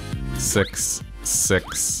 6,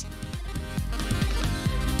 6.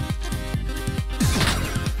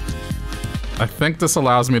 I think this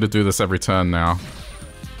allows me to do this every turn now.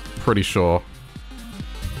 Pretty sure.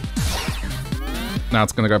 Now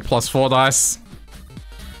it's gonna go plus 4 dice.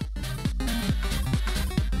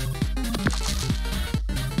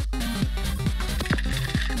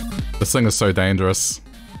 This thing is so dangerous.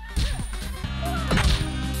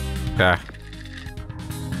 Okay.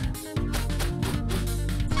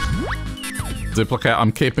 Duplicate.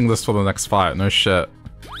 I'm keeping this for the next fight. No shit.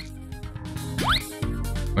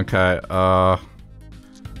 Okay,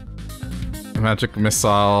 Magic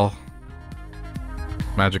Missile.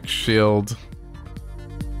 Magic Shield.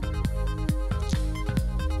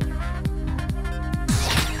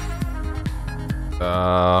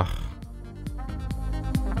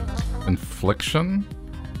 Infliction?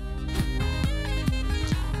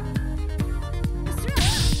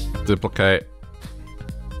 Duplicate.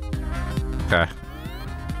 Okay.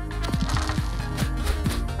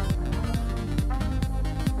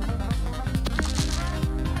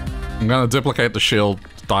 I'm gonna duplicate the shield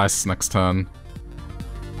dice next turn.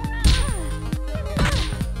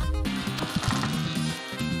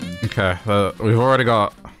 Okay, we've already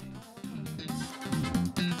got...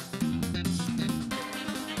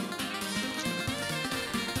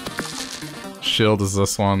 Shield is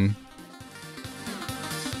this one.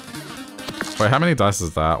 Wait, how many dice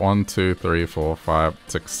is that? 1, 2, 3, 4, 5,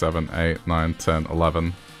 6, 7, 8, 9, 10,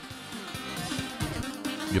 11.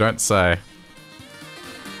 You don't say.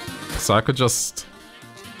 So I could just...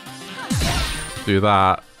 do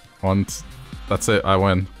that. That's it, I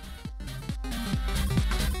win.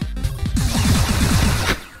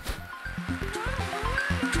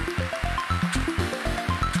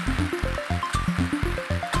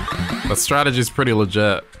 The strategy's pretty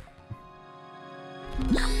legit.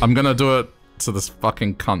 I'm gonna do it to this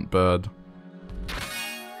fucking cunt bird.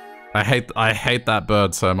 I hate that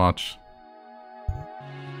bird so much.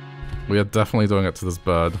 We are definitely doing it to this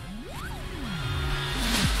bird.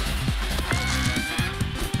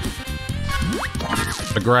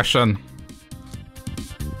 Aggression.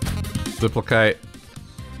 Duplicate.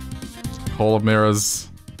 Hall of Mirrors.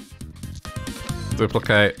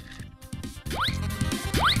 Duplicate.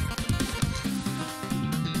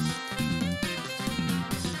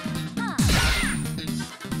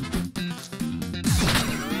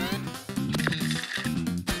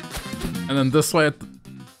 And then this way at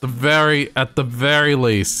the very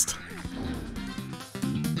least.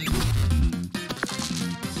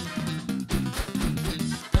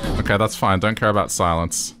 Okay, that's fine. Don't care about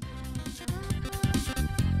silence.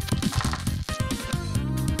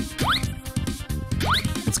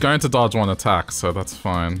 It's going to dodge one attack, so that's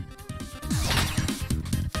fine.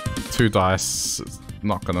 2 dice. It's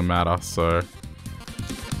not gonna matter, so...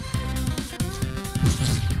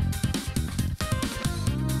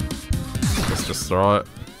 Let's just throw it.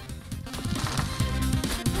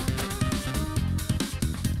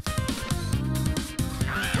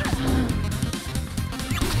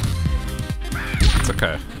 It's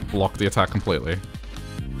okay. Block the attack completely.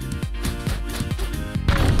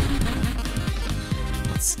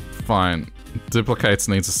 That's fine. Duplicates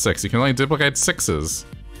needs a 6. You can only duplicate 6s.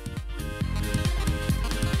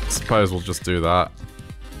 Suppose we'll just do that.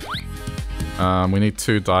 We need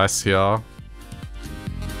 2 dice here.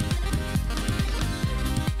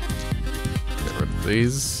 Get rid of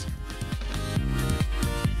these.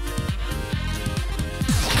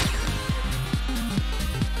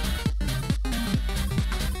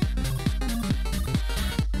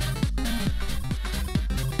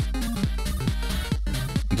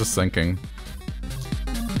 I'm just thinking.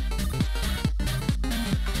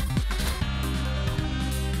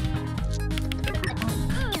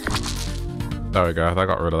 There we go, that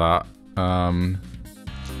got rid of that.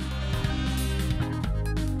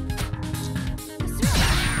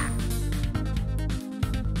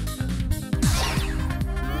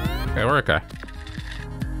 Okay, we're okay.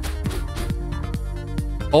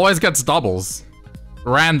 Always gets doubles.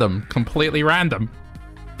 Random, completely random.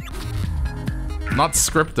 Not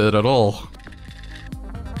scripted at all.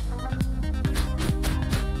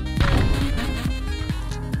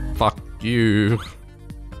 Fuck you.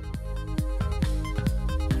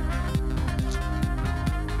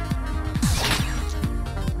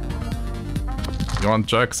 You want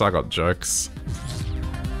jokes? I got jokes.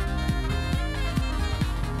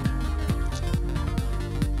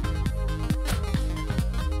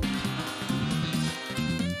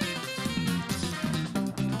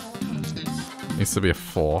 Needs to be a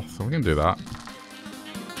 4, so we can do that.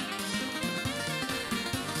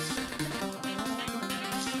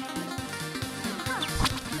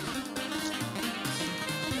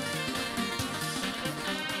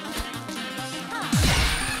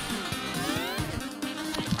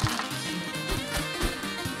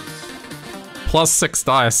 Plus 6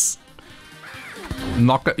 dice.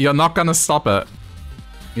 You're not gonna stop it.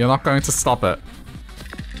 You're not going to stop it.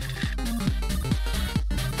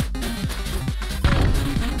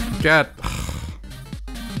 Get...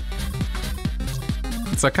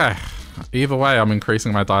 It's okay. Either way, I'm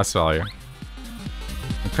increasing my dice value.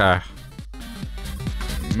 Okay.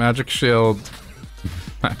 Magic Shield.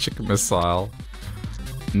 Magic Missile.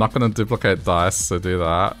 I'm not gonna duplicate dice, so do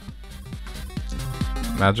that.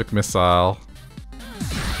 Magic Missile.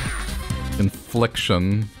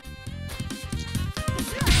 Infliction.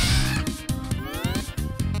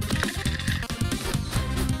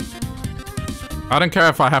 I don't care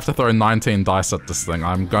if I have to throw 19 dice at this thing,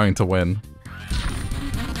 I'm going to win.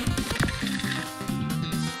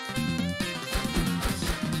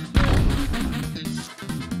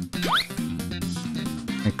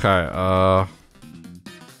 Okay,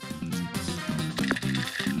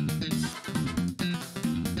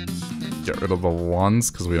 get rid of the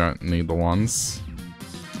ones, because we don't need the ones.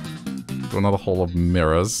 Do another Hall of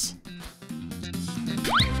Mirrors.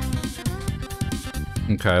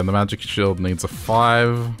 Okay, the magic shield needs a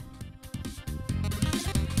 5.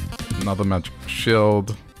 Another magic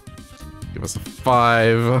shield. Give us a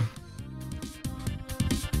 5.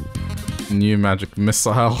 New magic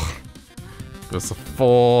missile. Give us a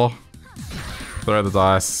 4. Throw the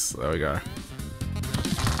dice. There we go.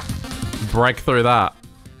 Break through that.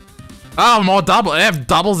 Oh, more double. I have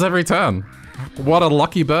doubles every turn. What a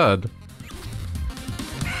lucky bird.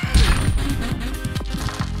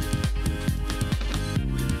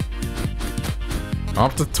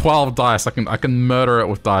 Up to 12 dice. I can murder it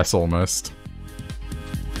with dice almost.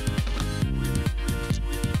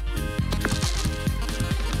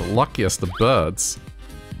 The luckiest of birds.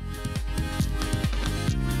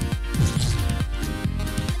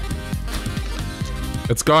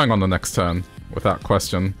 It's going on the next turn, without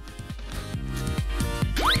question.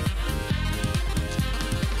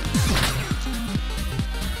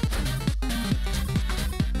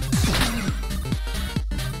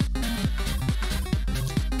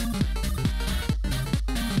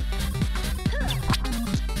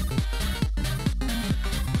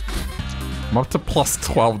 I'm up to plus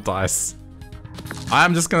 12 dice.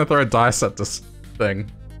 I'm just gonna throw a dice at this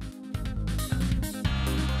thing.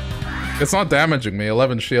 It's not damaging me.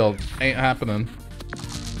 11 shield. Ain't happening.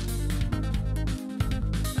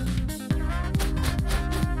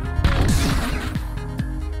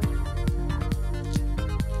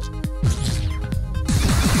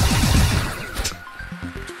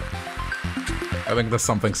 I think there's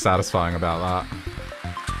something satisfying about that.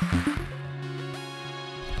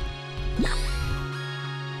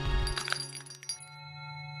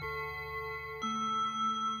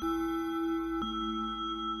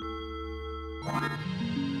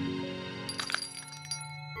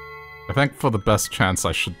 I think for the best chance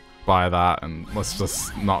I should buy that and let's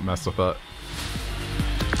just not mess with it.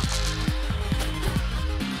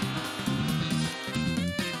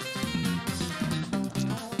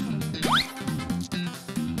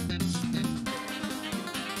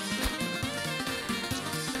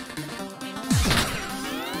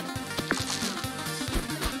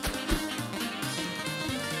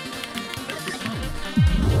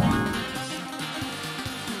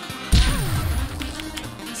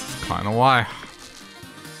 Kinda why.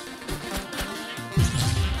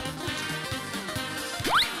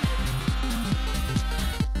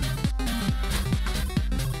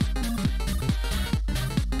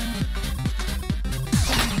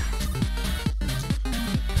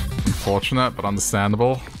 Unfortunate, but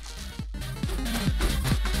understandable.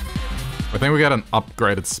 I think we get an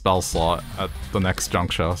upgraded spell slot at the next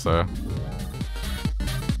juncture, so...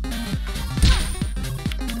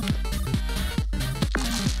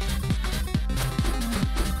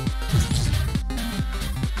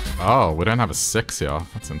 Oh, we don't have a 6 here.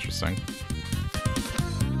 That's interesting.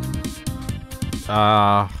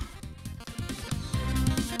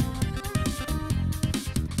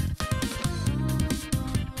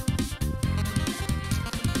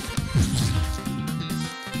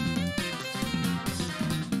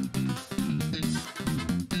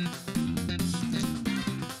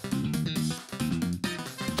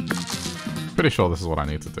 Pretty sure this is what I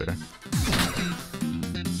need to do.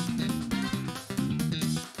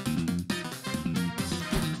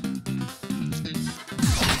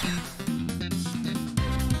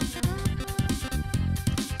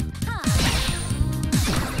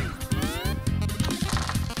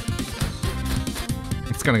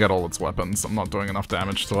 It's gonna get all its weapons. I'm not doing enough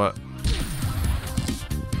damage to it.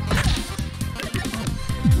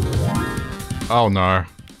 Oh no.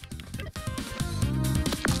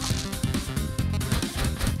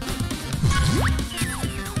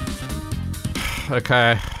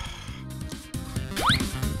 Okay.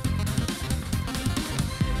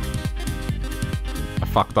 I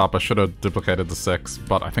fucked up. I should have duplicated the 6,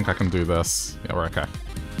 but I think I can do this. Yeah, we're okay.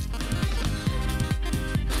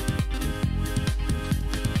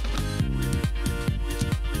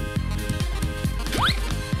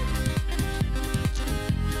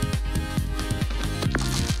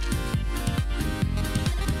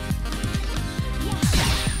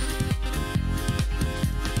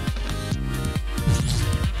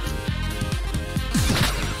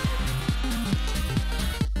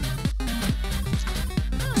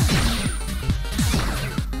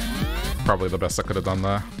 Probably the best I could have done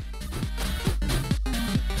there.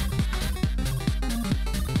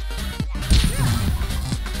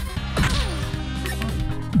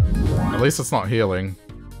 At least it's not healing.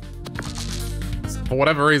 For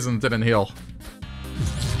whatever reason, it didn't heal.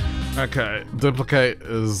 Okay, duplicate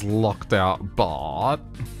is locked out, but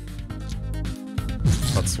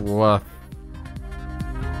that's worth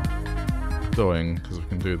doing because we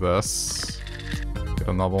can do this. Get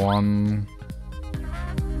another one.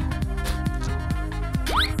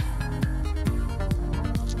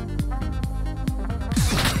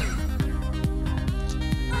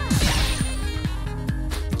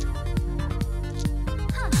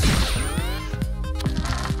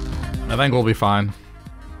 I think we'll be fine.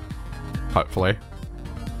 Hopefully.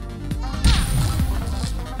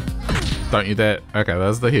 Don't you dare. Okay,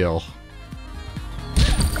 there's the heal.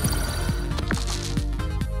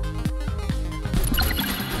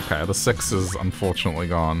 Okay, the 6 is unfortunately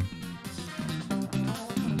gone.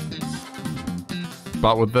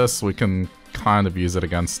 But with this, we can kind of use it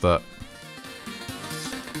against it.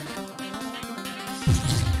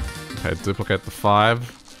 Okay, duplicate the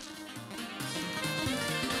 5.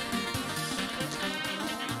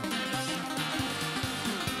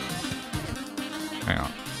 Hang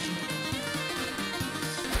on.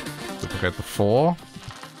 Duplicate the 4.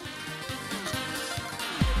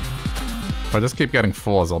 If I just keep getting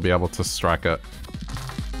 4s, I'll be able to strike it.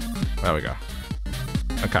 There we go.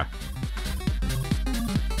 Okay.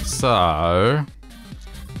 So...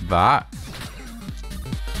 that.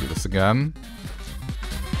 Do this again.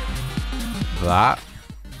 That.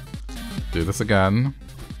 Do this again.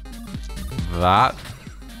 That.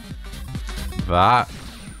 That.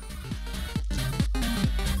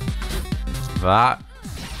 That.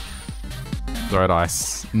 Throw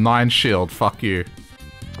dice. 9 shield, fuck you.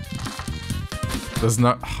 There's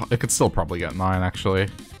no... it could still probably get 9, actually.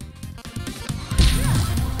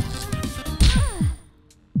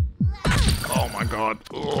 Oh my god.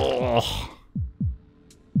 Ugh.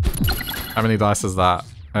 How many dice is that?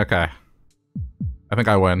 Okay. I think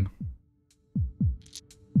I win.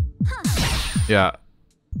 Yeah.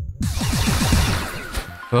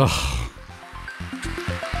 Ugh.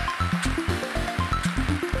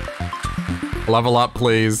 Level up,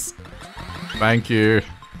 please. Thank you.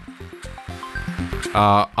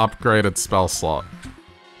 Upgraded spell slot.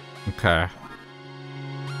 Okay.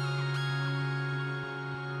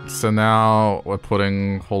 So now we're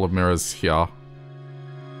putting Hall of Mirrors here.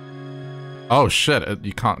 Oh shit,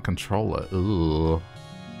 you can't control it. Ooh.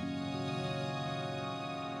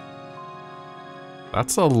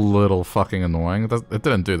 That's a little fucking annoying. It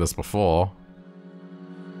didn't do this before.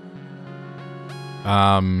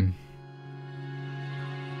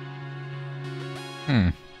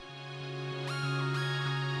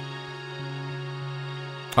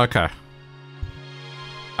 Okay.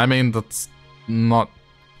 I mean, that's not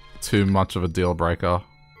too much of a deal breaker.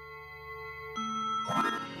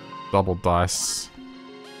 Double dice.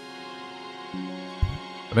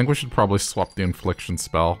 I think we should probably swap the infliction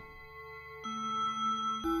spell.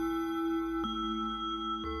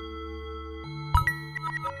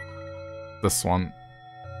 This one.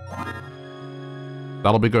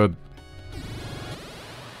 That'll be good.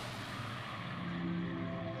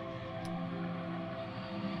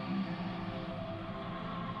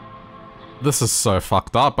 This is so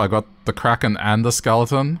fucked up. I got the Kraken and the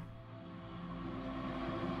Skeleton.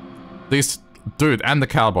 These... dude, and the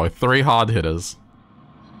Cowboy. 3 hard hitters.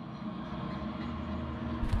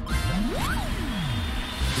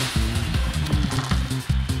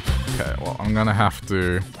 Okay, well, I'm gonna have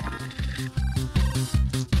to...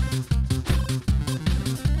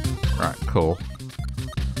 Right, cool.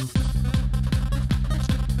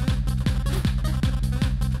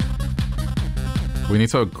 We need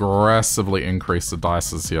to aggressively increase the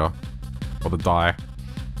dices here. Or the die.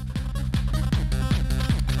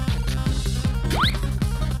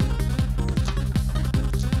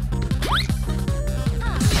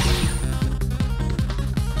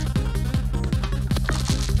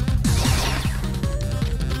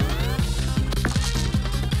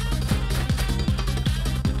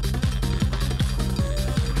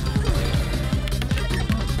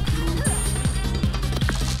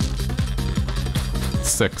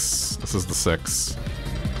 Six. This is the 6.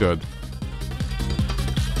 Good.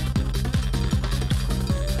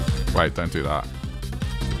 Wait, don't do that.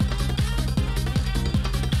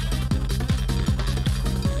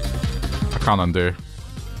 I can't undo.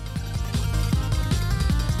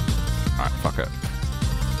 Alright, fuck it.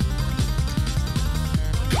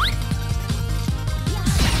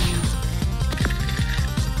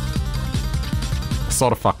 I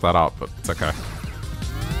sort of fucked that up, but it's okay.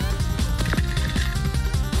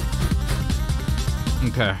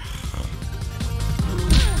 Okay.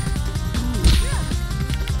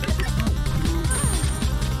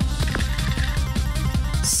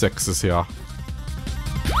 Six is here.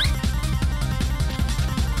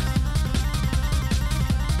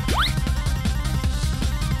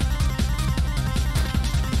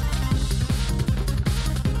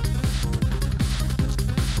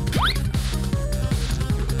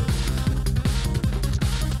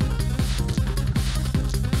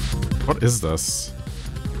 what is this?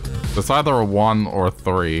 It's either a 1 or a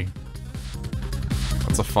 3.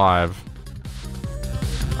 That's a 5.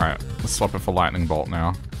 Alright, let's swap it for lightning bolt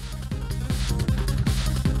now.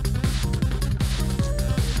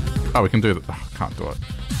 Oh, we can do that. Oh, can't do it.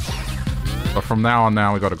 But from now on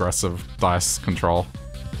now, we got aggressive dice control.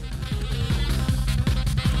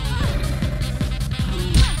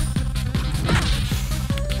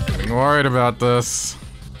 Getting worried about this.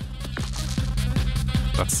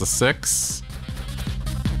 That's the 6.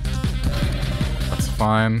 That's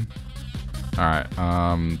fine.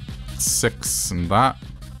 Alright, 6 and that.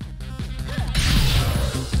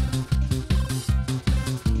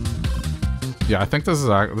 Yeah, I think this is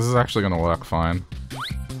actually gonna work fine.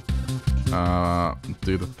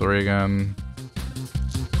 Do the 3 again.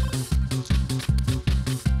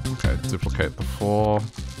 Okay, duplicate the 4.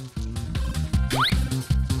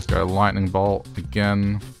 Go lightning bolt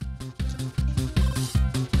again.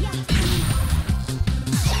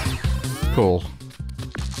 Cool.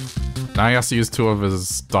 Now he has to use 2 of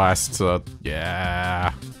his dice to...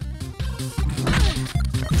 Yeah.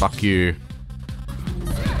 Fuck you.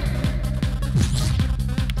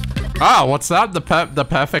 Ah, what's that? The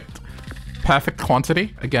perfect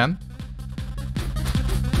quantity again.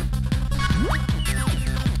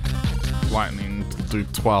 Lightning will do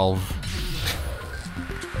 12.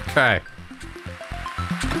 Okay.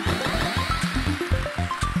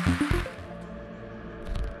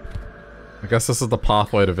 I guess this is the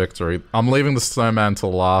pathway to victory. I'm leaving the snowman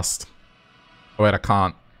till last. Oh, wait, I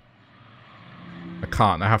can't. I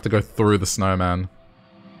can't. I have to go through the snowman.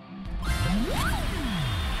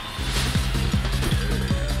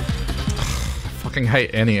 Fucking hate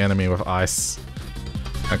any enemy with ice.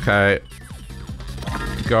 Okay.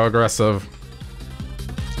 Go aggressive.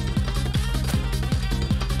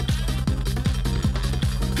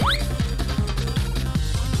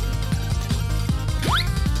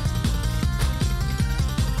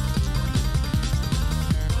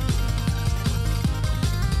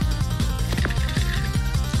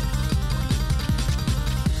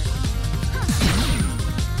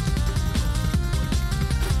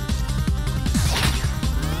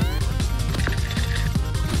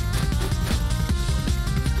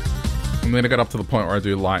 I'm gonna get up to the point where I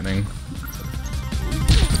do lightning.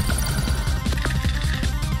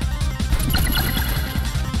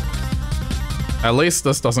 At least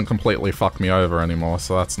this doesn't completely fuck me over anymore,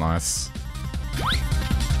 so that's nice.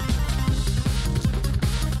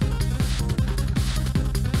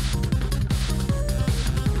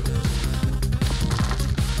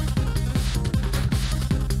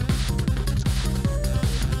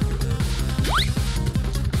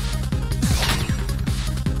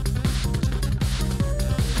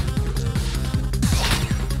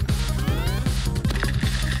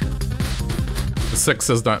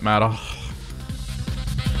 Sixes don't matter.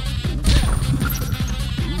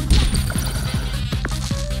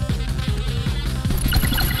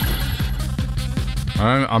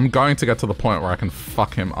 I'm going to get to the point where I can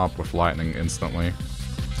fuck him up with lightning instantly.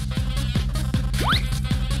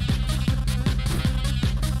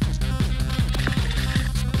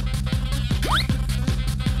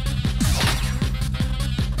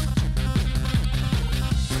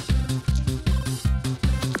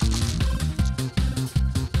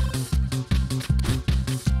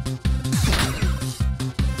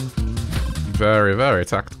 Very, very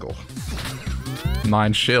tactical.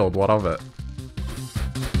 9 shield, what of it?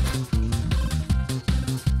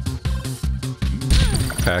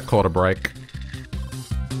 Okay, I caught a break.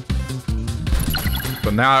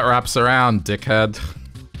 But now it wraps around, dickhead.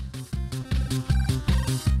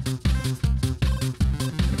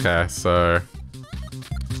 Okay, so...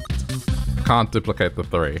 I can't duplicate the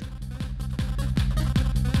 3.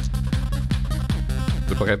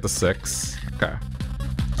 Duplicate the 6. Okay.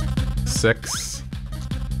 6,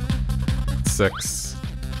 6,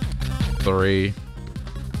 3,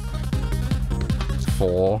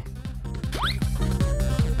 4.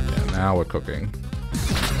 Yeah, now we're cooking.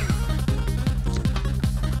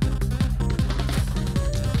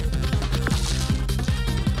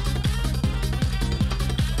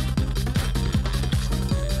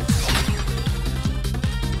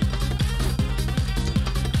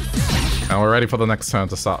 And we're ready for the next turn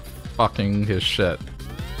to start fucking his shit.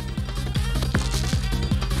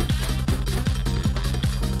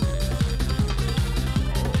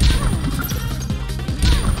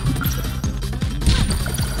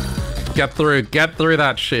 Get through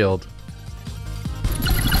that shield.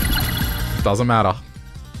 Doesn't matter.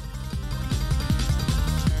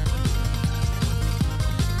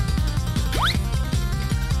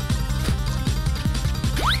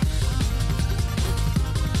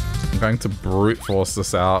 going to brute force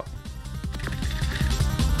this out.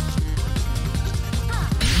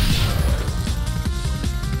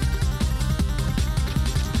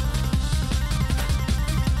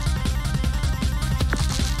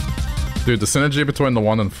 Dude, the synergy between the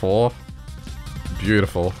 1 and 4,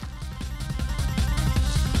 beautiful.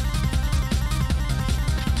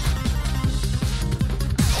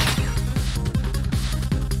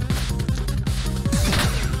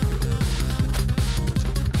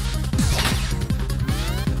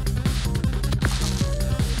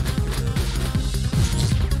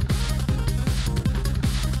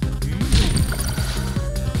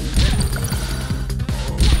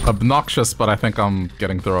 Obnoxious, but I think I'm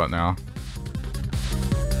getting through it now.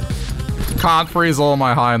 Can't freeze all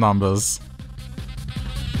my high numbers.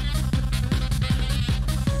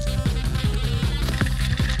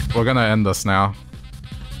 We're gonna end this now.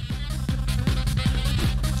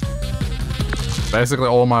 Basically,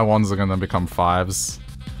 all my 1s are gonna become 5s.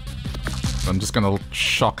 I'm just gonna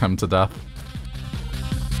shock him to death.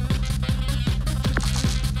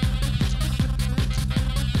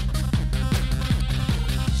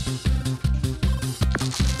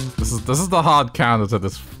 This is the hard counter to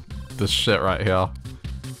this shit right here.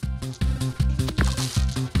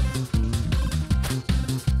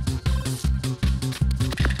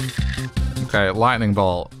 Okay, lightning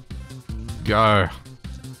bolt. Go.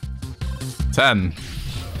 10.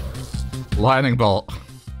 Lightning bolt.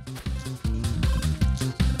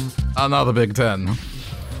 Another big 10.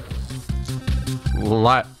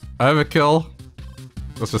 Overkill.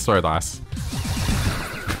 Let's just throw dice.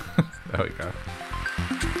 There we go.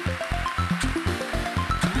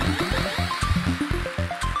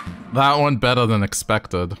 That one better than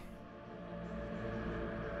expected.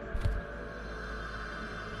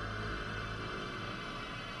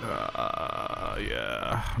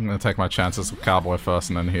 Yeah. I'm gonna take my chances with Cowboy first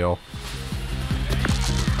and then heal.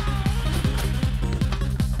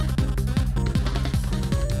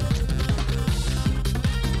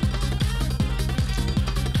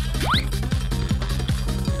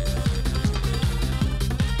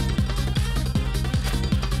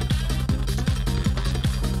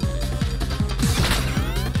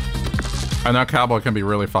 I know Cowboy can be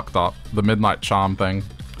really fucked up. The Midnight Charm thing.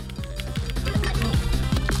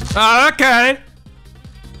 Okay!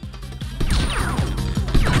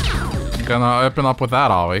 Gonna open up with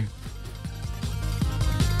that, are we?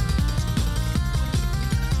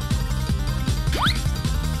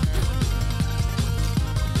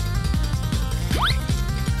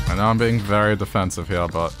 I know I'm being very defensive here,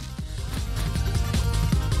 but...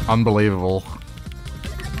 unbelievable.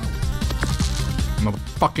 Another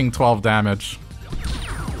fucking 12 damage.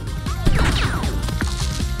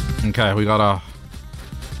 Okay, we gotta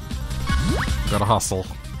hustle.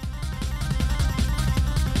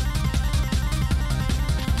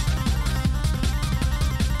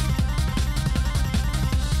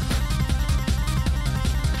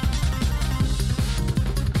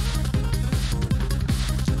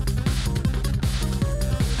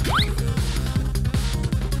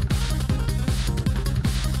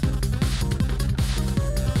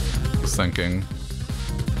 Thinking.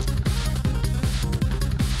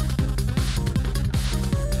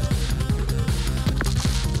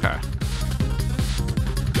 Okay.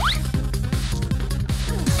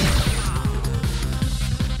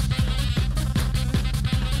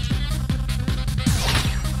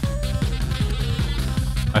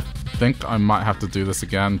 I think I might have to do this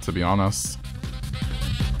again, to be honest.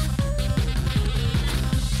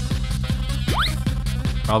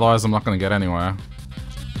 Otherwise, I'm not gonna get anywhere.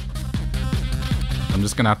 I'm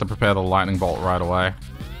just gonna have to prepare the lightning bolt right away.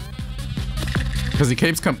 Because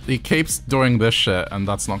he keeps doing this shit, and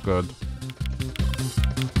that's not good.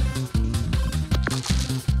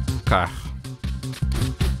 Okay.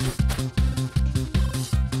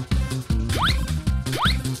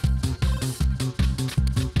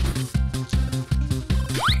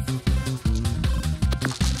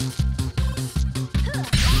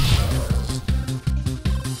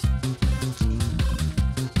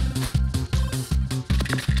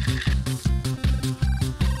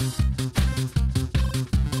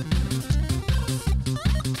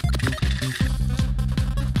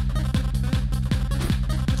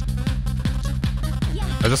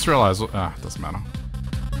 I just realized, it doesn't matter.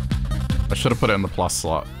 I should have put it in the plus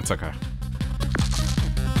slot. It's okay.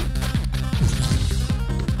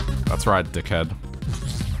 That's right, dickhead.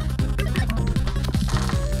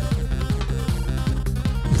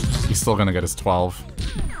 He's still gonna get his 12.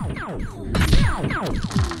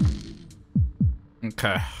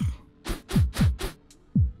 Okay.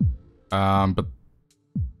 But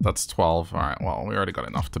That's 12. Alright, well, we already got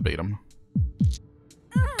enough to beat him.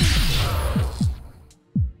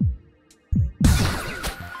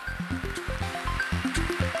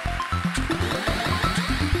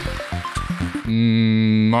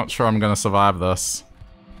 Not sure I'm gonna survive this.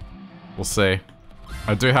 We'll see.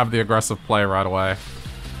 I do have the aggressive play right away.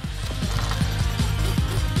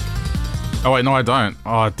 Oh wait, no I don't.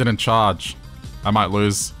 Oh, it didn't charge. I might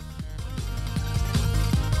lose.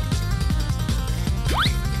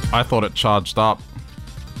 I thought it charged up.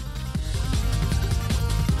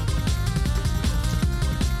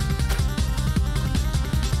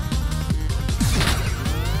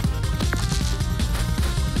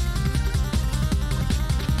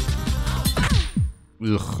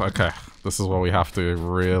 Ugh, okay. This is where we have to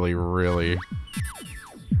really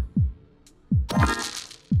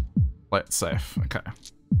play it safe. Okay.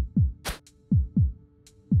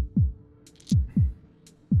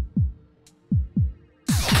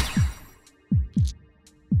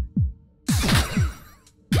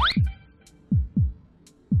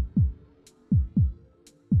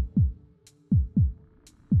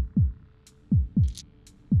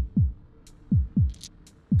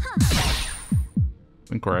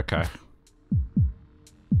 I think we're okay.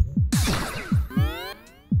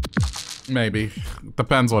 Maybe.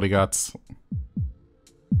 Depends what he gets.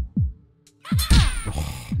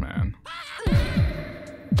 Oh, man.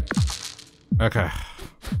 Okay.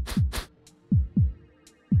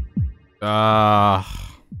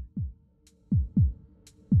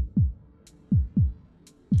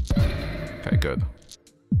 Okay, good.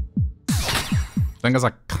 Thing is,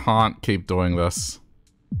 I can't keep doing this.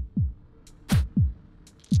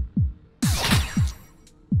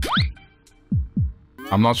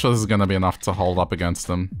 I'm not sure this is gonna be enough to hold up against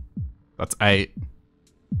them. That's 8.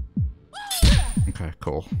 Okay,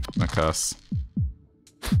 cool. No curse.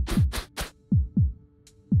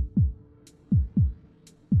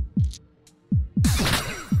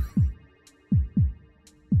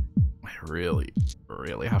 I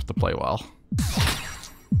really have to play well.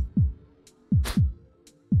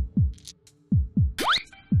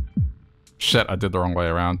 Shit, I did the wrong way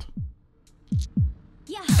around.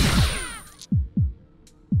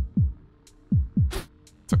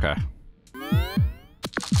 It's okay.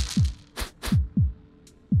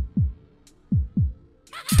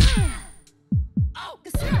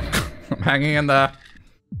 I'm hanging in there.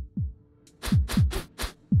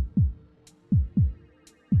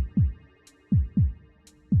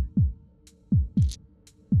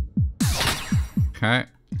 Okay.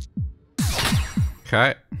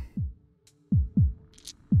 Okay.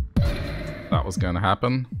 That was going to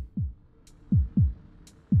happen.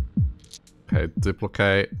 Okay,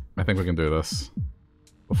 duplicate. I think we can do this.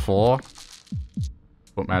 Before.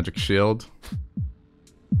 Put magic shield.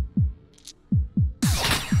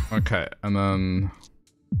 Okay, and then...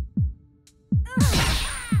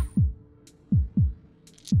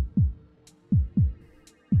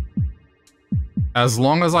 As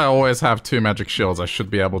long as I always have 2 magic shields, I should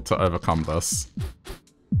be able to overcome this.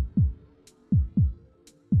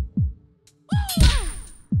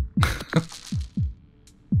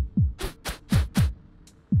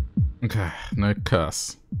 Okay, no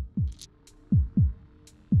curse.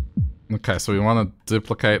 Okay, so we want to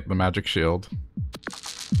duplicate the magic shield.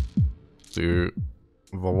 Do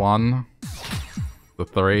the 1, the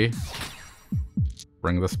 3,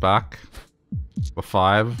 bring this back, the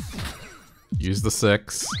 5, use the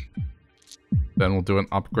 6, then we'll do an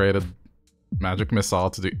upgraded magic missile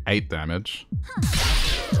to do 8 damage.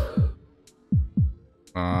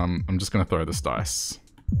 I'm just gonna throw this dice.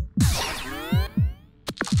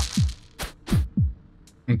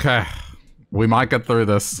 Okay, we might get through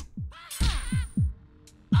this.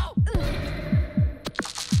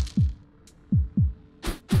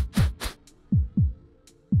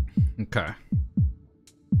 Okay.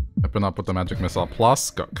 Open up with the magic missile plus,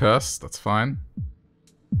 got cursed, that's fine.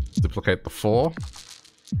 Duplicate the 4.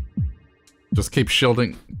 Just keep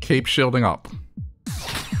shielding up.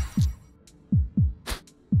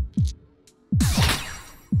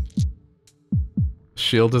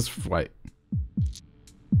 Shield is, wait.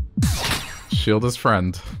 Shield is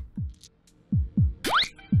friend.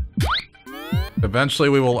 Eventually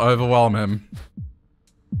we will overwhelm him.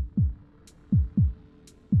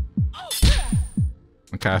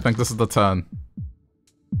 Okay, I think this is the turn.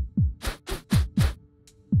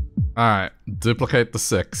 Alright, duplicate the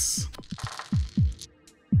 6.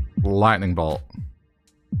 Lightning bolt.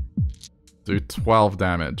 Do 12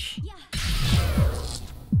 damage.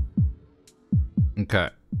 Okay.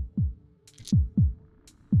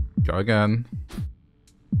 Go again.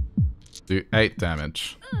 Do 8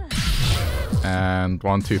 damage. And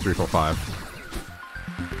 1, 2, 3, 4, 5.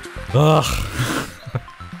 Ugh.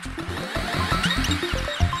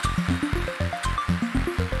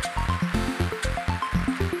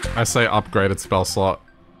 I say upgraded spell slot.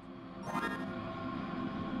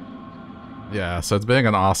 Yeah, so it's being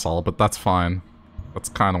an arsehole, but that's fine. That's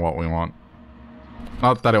kind of what we want.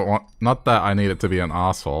 Not that I need it to be an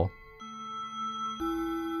arsehole.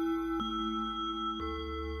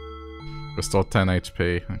 Restore 10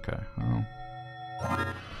 HP. Okay. Well.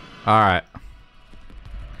 Alright.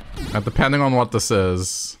 And depending on what this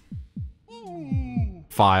is...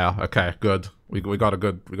 Fire. Okay, good. We got a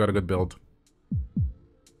good build.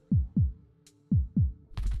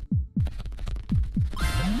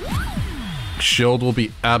 Shield will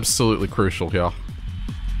be absolutely crucial here.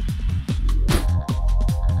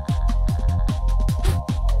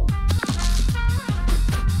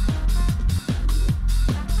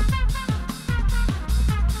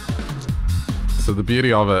 So the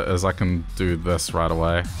beauty of it is I can do this right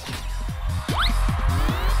away.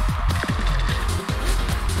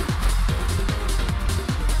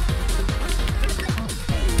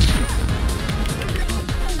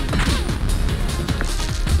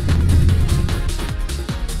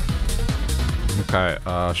 Okay,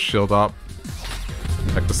 shield up.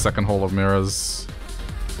 Take the second hole of mirrors.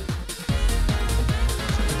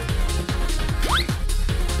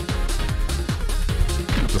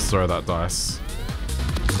 Just throw that dice.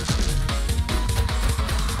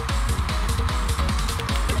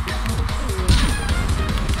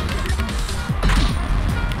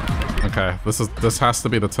 Okay, this has to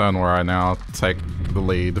be the turn where I now take the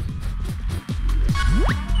lead.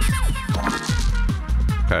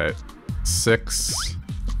 Okay. 6,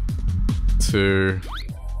 2,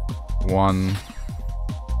 1,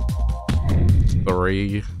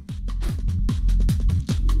 3,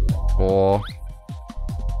 4,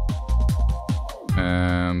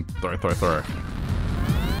 and throw.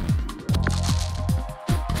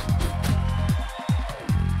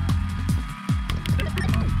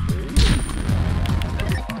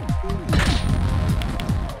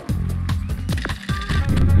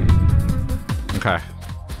 Okay.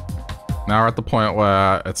 Now we're at the point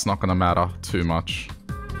where it's not gonna matter too much.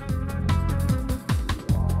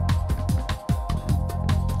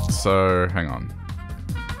 So, hang on.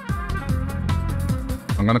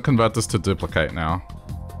 I'm gonna convert this to duplicate now.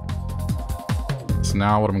 So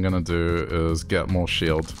now what I'm gonna do is get more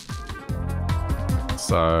shield.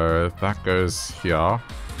 So that goes here.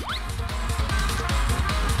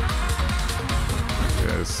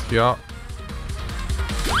 Goes here.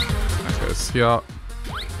 That goes here.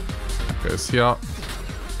 Goes here.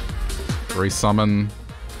 Resummon.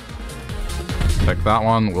 Take that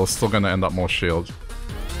one. We're still gonna end up more shield.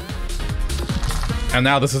 And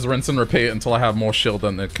now this is rinse and repeat until I have more shield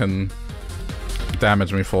than it can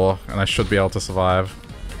damage me for. And I should be able to survive.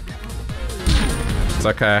 It's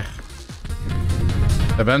okay.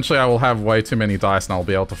 Eventually I will have way too many dice and I'll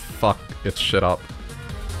be able to fuck its shit up.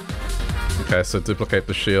 Okay, so duplicate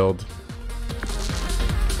the shield.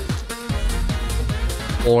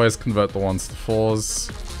 Always convert the 1s to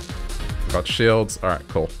 4s. Got shields. Alright,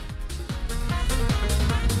 cool.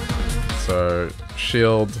 So,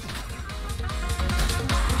 shield.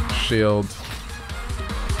 Shield.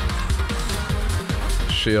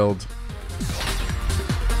 Shield.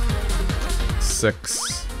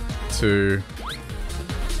 6, 2.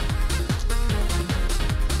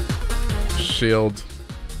 Shield.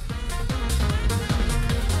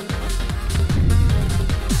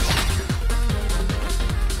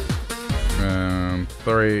 And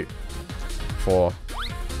 3, 4.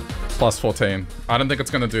 Plus 14. I don't think it's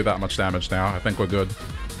going to do that much damage now. I think we're good.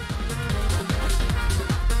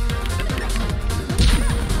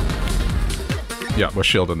 Yeah, we're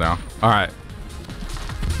shielded now. Alright.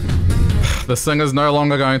 This thing is no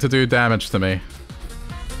longer going to do damage to me.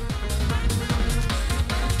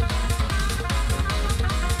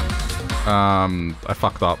 I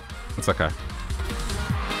fucked up. It's okay.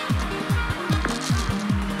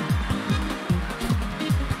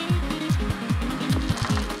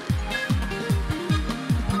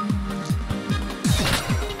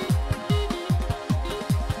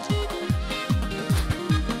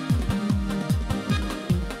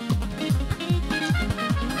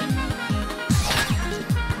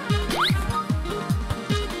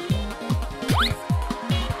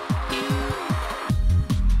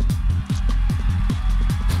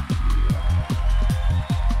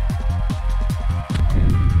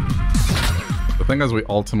 The thing is, we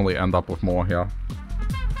ultimately end up with more here.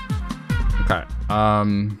 Okay, I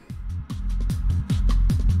mean,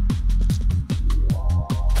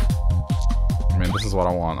 this is what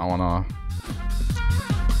I want. I wanna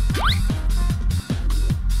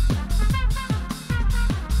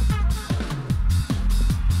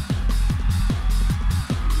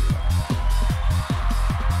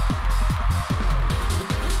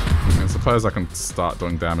suppose I can start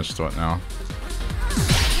doing damage to it now.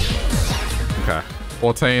 Okay.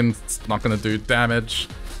 14, it's not gonna do damage.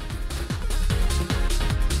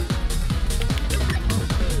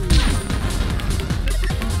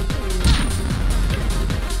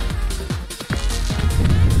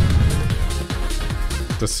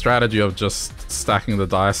 The strategy of just stacking the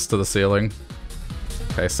dice to the ceiling.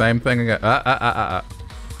 Okay, same thing again. Okay,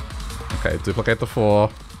 duplicate the 4.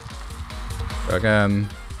 Go again.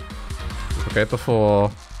 Duplicate the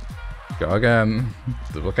 4. Go again.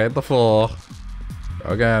 Duplicate the 4. Go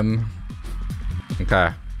again. Okay.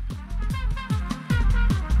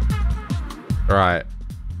 Alright.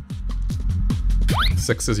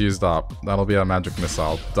 6 is used up. That'll be our magic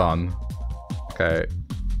missile. Done. Okay.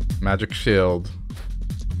 Magic shield.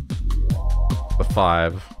 The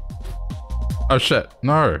 5. Oh shit,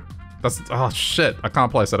 no. That's, oh shit, I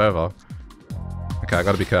can't place it over. Okay, I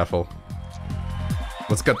gotta be careful.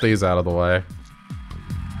 Let's get these out of the way.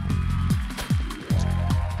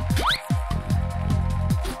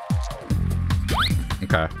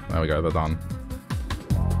 Okay, there we go, they're done.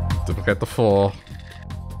 Duplicate the 4.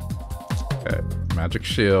 Okay, magic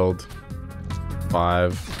shield.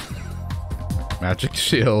 5. Magic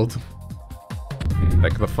shield.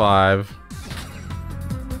 Take the 5.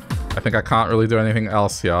 I think I can't really do anything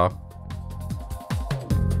else here.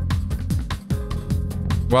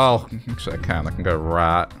 Well, actually I can. I can go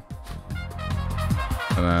rat.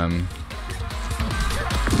 And then...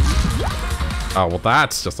 Oh, well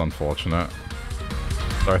that's just unfortunate.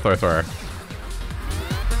 Throw.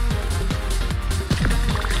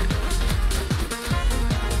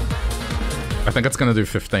 I think it's gonna do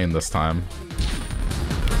 15 this time.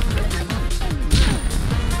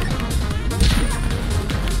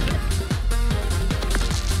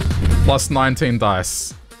 Plus 19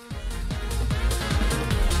 dice.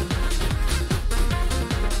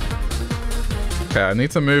 Okay, I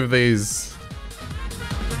need to move these.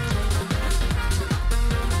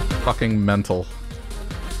 Fucking mental.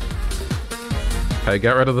 Okay,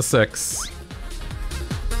 get rid of the 6.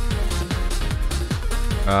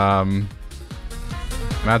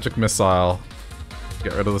 Magic missile.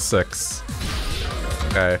 Get rid of the 6.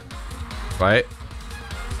 Okay. Wait.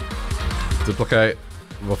 Duplicate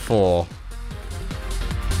the 4.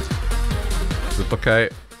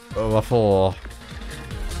 Duplicate the 4.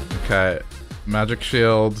 Okay. Magic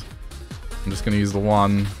shield. I'm just gonna use the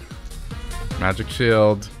 1. Magic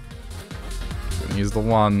shield. Gonna use the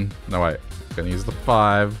 1. No, wait. Gonna use the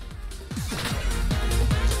 5.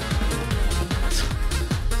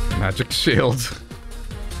 Magic shield.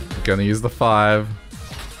 Gonna use the 5.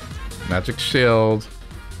 Magic shield.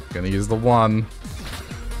 Gonna use the 1.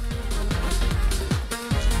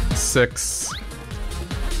 6.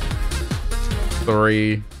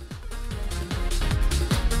 3.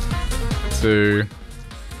 2.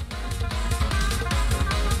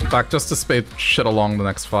 In fact, just to speed shit along the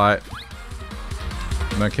next fight.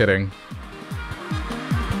 No kidding.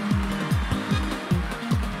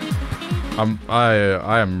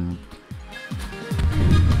 I am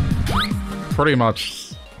pretty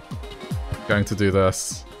much going to do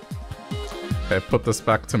this. Okay, put this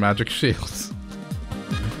back to magic shield.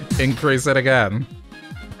 Increase it again.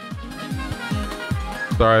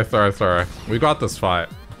 Throw. We got this fight.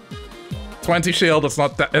 20 shield, it's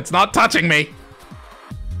not touching me.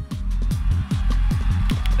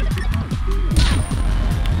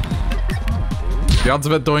 The odds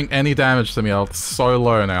of it doing any damage to me are so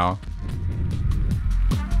low now.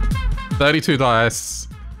 32 dice.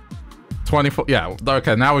 24. Yeah,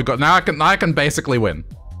 okay, now we've got. Now I can basically win.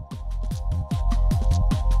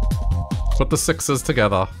 Put the 6s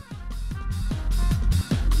together.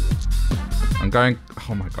 I'm going.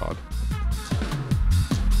 Oh my god.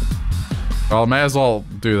 Well, may as well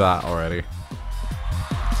do that already.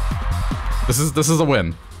 This is a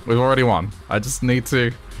win. We've already won. I just need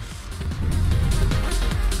to.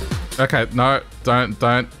 Okay, no, don't.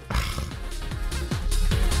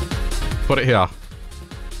 Put it here.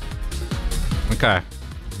 Okay.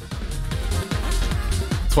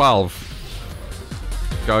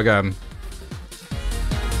 12. Go again.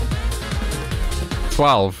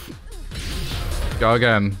 12. Go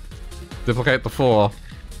again. Duplicate the 4.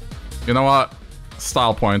 You know what?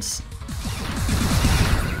 Style points.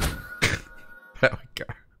 There we go.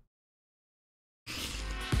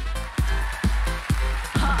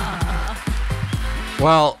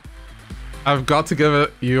 Well, I've got to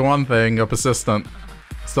give you one thing. You're persistent.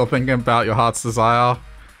 Still thinking about your heart's desire.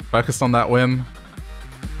 Focused on that win.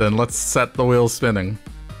 Then let's set the wheels spinning.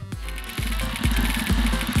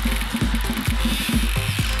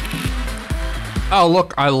 Oh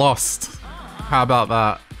look, I lost. How about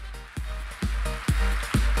that?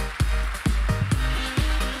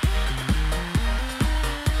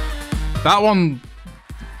 That one...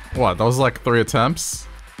 What, that was like 3 attempts?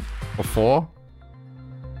 Or 4?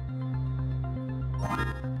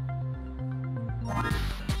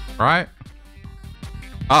 Right?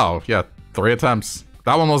 Oh, yeah, 3 attempts.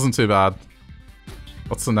 That one wasn't too bad.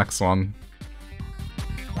 What's the next one?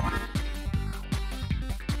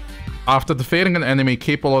 After defeating an enemy,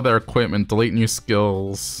 keep all of their equipment, delete new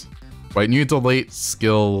skills. Wait, new delete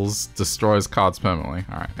skills destroys cards permanently.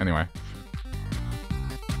 Alright, anyway.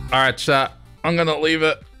 Alright, chat. I'm gonna leave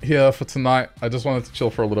it here for tonight. I just wanted to chill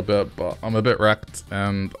for a little bit, but I'm a bit wrecked,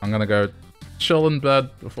 and I'm gonna go chill in bed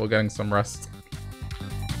before getting some rest.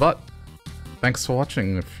 But, thanks for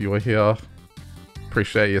watching if you were here.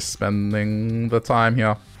 Appreciate you spending the time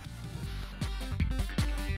here.